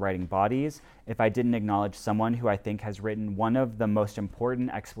advice on writing bodies if I didn't acknowledge someone who I think has written one of the most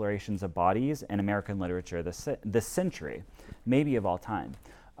important explorations of bodies in American literature this century, maybe of all time.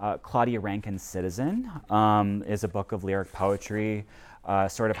 Claudia Rankine's Citizen is a book of lyric poetry,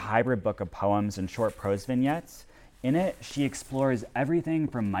 sort of hybrid book of poems and short prose vignettes. In it, she explores everything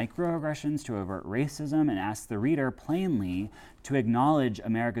from microaggressions to overt racism and asks the reader plainly to acknowledge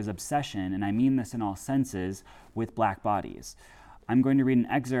America's obsession, and I mean this in all senses, with black bodies. I'm going to read an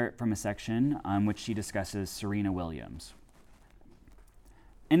excerpt from a section which she discusses Serena Williams.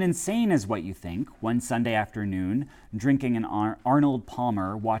 And insane is what you think, one Sunday afternoon, drinking an Arnold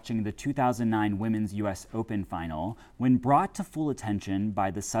Palmer, watching the 2009 Women's U.S. Open final, when brought to full attention by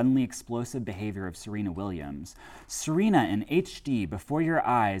the suddenly explosive behavior of Serena Williams. Serena in HD before your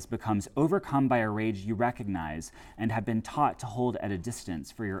eyes becomes overcome by a rage you recognize and have been taught to hold at a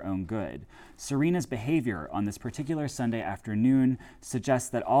distance for your own good. Serena's behavior on this particular Sunday afternoon suggests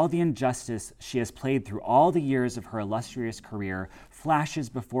that all the injustice she has played through all the years of her illustrious career flashes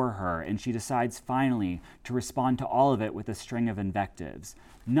before her, and she decides finally to respond to all of it with a string of invectives.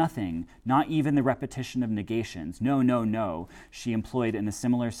 Nothing, not even the repetition of negations, no, she employed in a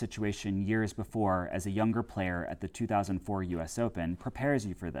similar situation years before as a younger player at the 2004 US Open, prepares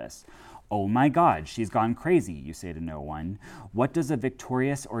you for this. Oh my God, she's gone crazy, you say to no one. What does a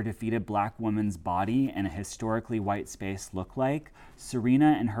victorious or defeated black woman's body in a historically white space look like?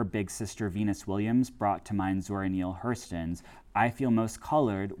 Serena and her big sister Venus Williams brought to mind Zora Neale Hurston's I feel most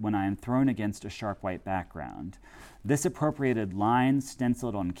colored when I am thrown against a sharp white background. This appropriated line,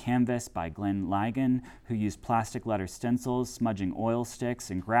 stenciled on canvas by Glenn Ligon, who used plastic letter stencils, smudging oil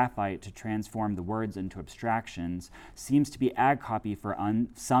sticks, and graphite to transform the words into abstractions, seems to be ad copy for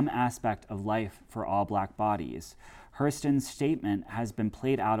some aspect of life for all black bodies. Hurston's statement has been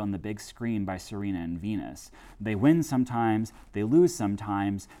played out on the big screen by Serena and Venus. They win sometimes, they lose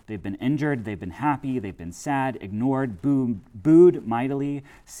sometimes, they've been injured, they've been happy, they've been sad, ignored, booed mightily.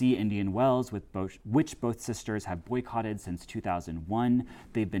 See Indian Wells, which both sisters have boycotted since 2001.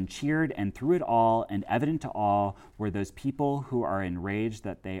 They've been cheered, and through it all, and evident to all, were those people who are enraged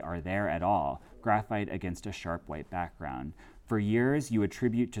that they are there at all. graphite against a sharp white background. For years, you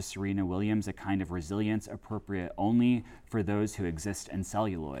attribute to Serena Williams a kind of resilience appropriate only for those who exist in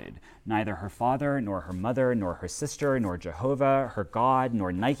celluloid. Neither her father, nor her mother, nor her sister, nor Jehovah, her God,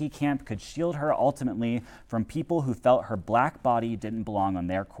 nor Nike Camp could shield her ultimately from people who felt her black body didn't belong on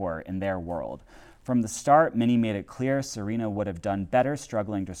their court in their world. From the start, many made it clear Serena would have done better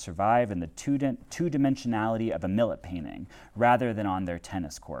struggling to survive in the two-dimensionality of a Millet painting rather than on their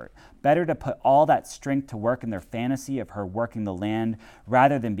tennis court. Better to put all that strength to work in their fantasy of her working the land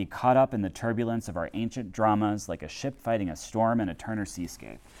rather than be caught up in the turbulence of our ancient dramas like a ship fighting a storm in a Turner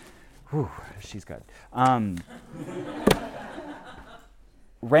seascape. Whew, she's good.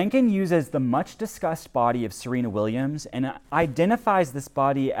 Rankin uses the much-discussed body of Serena Williams and identifies this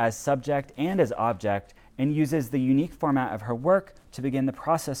body as subject and as object, and uses the unique format of her work to begin the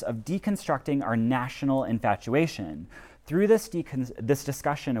process of deconstructing our national infatuation. Through this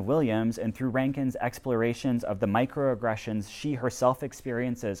discussion of Williams and through Rankin's explorations of the microaggressions she herself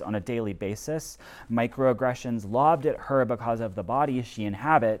experiences on a daily basis, microaggressions lobbed at her because of the body she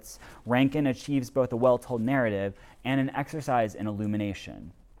inhabits, Rankin achieves both a well-told narrative and an exercise in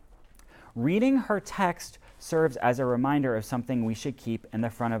illumination. Reading her text serves as a reminder of something we should keep in the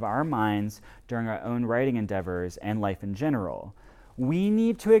front of our minds during our own writing endeavors and life in general. We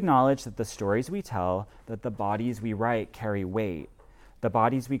need to acknowledge that the stories we tell, that the bodies we write carry weight. The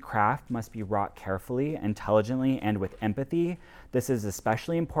bodies we craft must be wrought carefully, intelligently, and with empathy. This is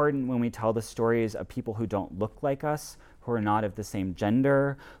especially important when we tell the stories of people who don't look like us, who are not of the same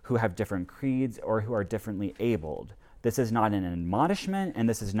gender, who have different creeds, or who are differently abled. This is not an admonishment, and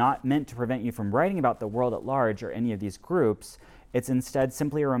this is not meant to prevent you from writing about the world at large or any of these groups. It's instead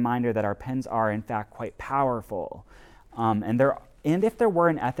simply a reminder that our pens are, in fact, quite powerful. And if there were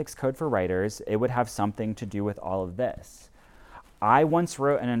an ethics code for writers, it would have something to do with all of this. I once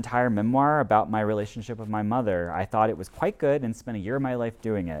wrote an entire memoir about my relationship with my mother. I thought it was quite good and spent a year of my life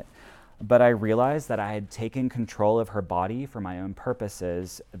doing it. But I realized that I had taken control of her body for my own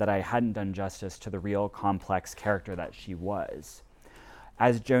purposes, that I hadn't done justice to the real complex character that she was.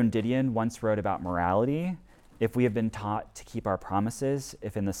 As Joan Didion once wrote about morality, if we have been taught to keep our promises,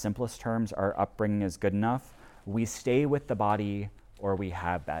 if in the simplest terms our upbringing is good enough, we stay with the body or we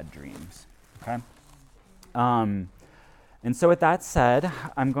have bad dreams, okay? And so with that said,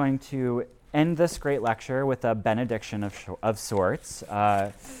 I'm going to end this great lecture with a benediction of sorts.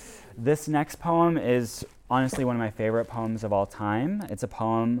 This next poem is honestly one of my favorite poems of all time. It's a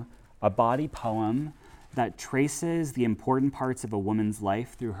poem, a body poem, that traces the important parts of a woman's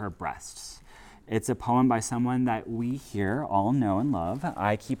life through her breasts. It's a poem by someone that we here all know and love.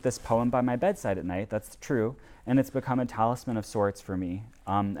 I keep this poem by my bedside at night, that's true, and it's become a talisman of sorts for me.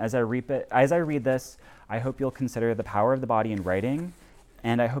 As I read this, I hope you'll consider the power of the body in writing,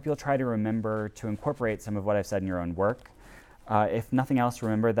 and I hope you'll try to remember to incorporate some of what I've said in your own work. If nothing else,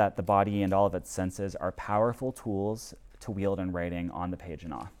 remember that the body and all of its senses are powerful tools to wield in writing on the page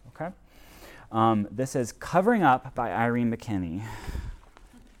and off, okay? This is Covering Up by Irene McKinney,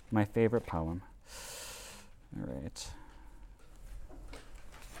 my favorite poem. All right.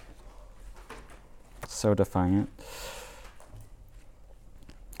 So defiant.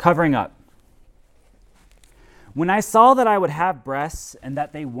 Covering up. When I saw that I would have breasts and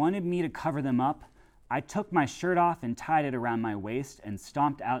that they wanted me to cover them up, I took my shirt off and tied it around my waist and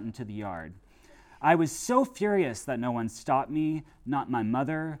stomped out into the yard. I was so furious that no one stopped me, not my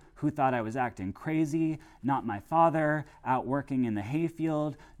mother, who thought I was acting crazy, not my father, out working in the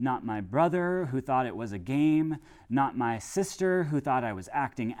hayfield, not my brother, who thought it was a game, not my sister, who thought I was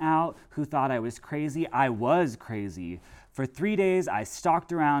acting out, who thought I was crazy. I was crazy. For 3 days, I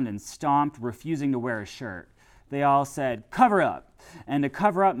stalked around and stomped, refusing to wear a shirt. They all said, cover up. And to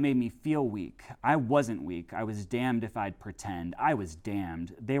cover up made me feel weak. I wasn't weak. I was damned if I'd pretend. I was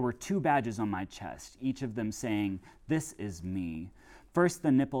damned. There were 2 badges on my chest, each of them saying, this is me. First,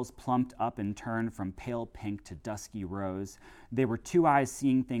 the nipples plumped up and turned from pale pink to dusky rose. They were 2 eyes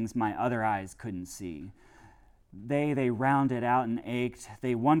seeing things my other eyes couldn't see. They rounded out and ached.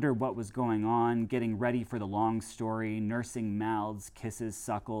 They wondered what was going on, getting ready for the long story, nursing mouths, kisses,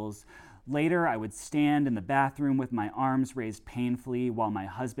 suckles. Later, I would stand in the bathroom with my arms raised painfully while my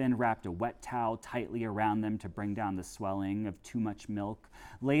husband wrapped a wet towel tightly around them to bring down the swelling of too much milk.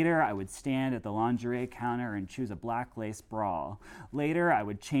 Later, I would stand at the lingerie counter and choose a black lace bra. Later, I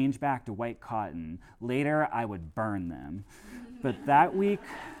would change back to white cotton. Later, I would burn them. But that week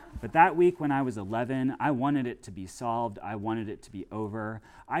when I was 11, I wanted it to be solved. I wanted it to be over.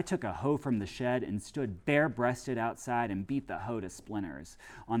 I took a hoe from the shed and stood bare-breasted outside and beat the hoe to splinters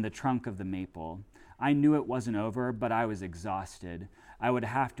on the trunk of the maple. I knew it wasn't over, but I was exhausted. I would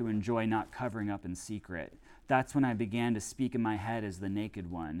have to enjoy not covering up in secret. That's when I began to speak in my head as the naked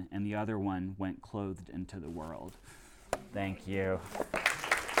one, and the other one went clothed into the world. Thank you.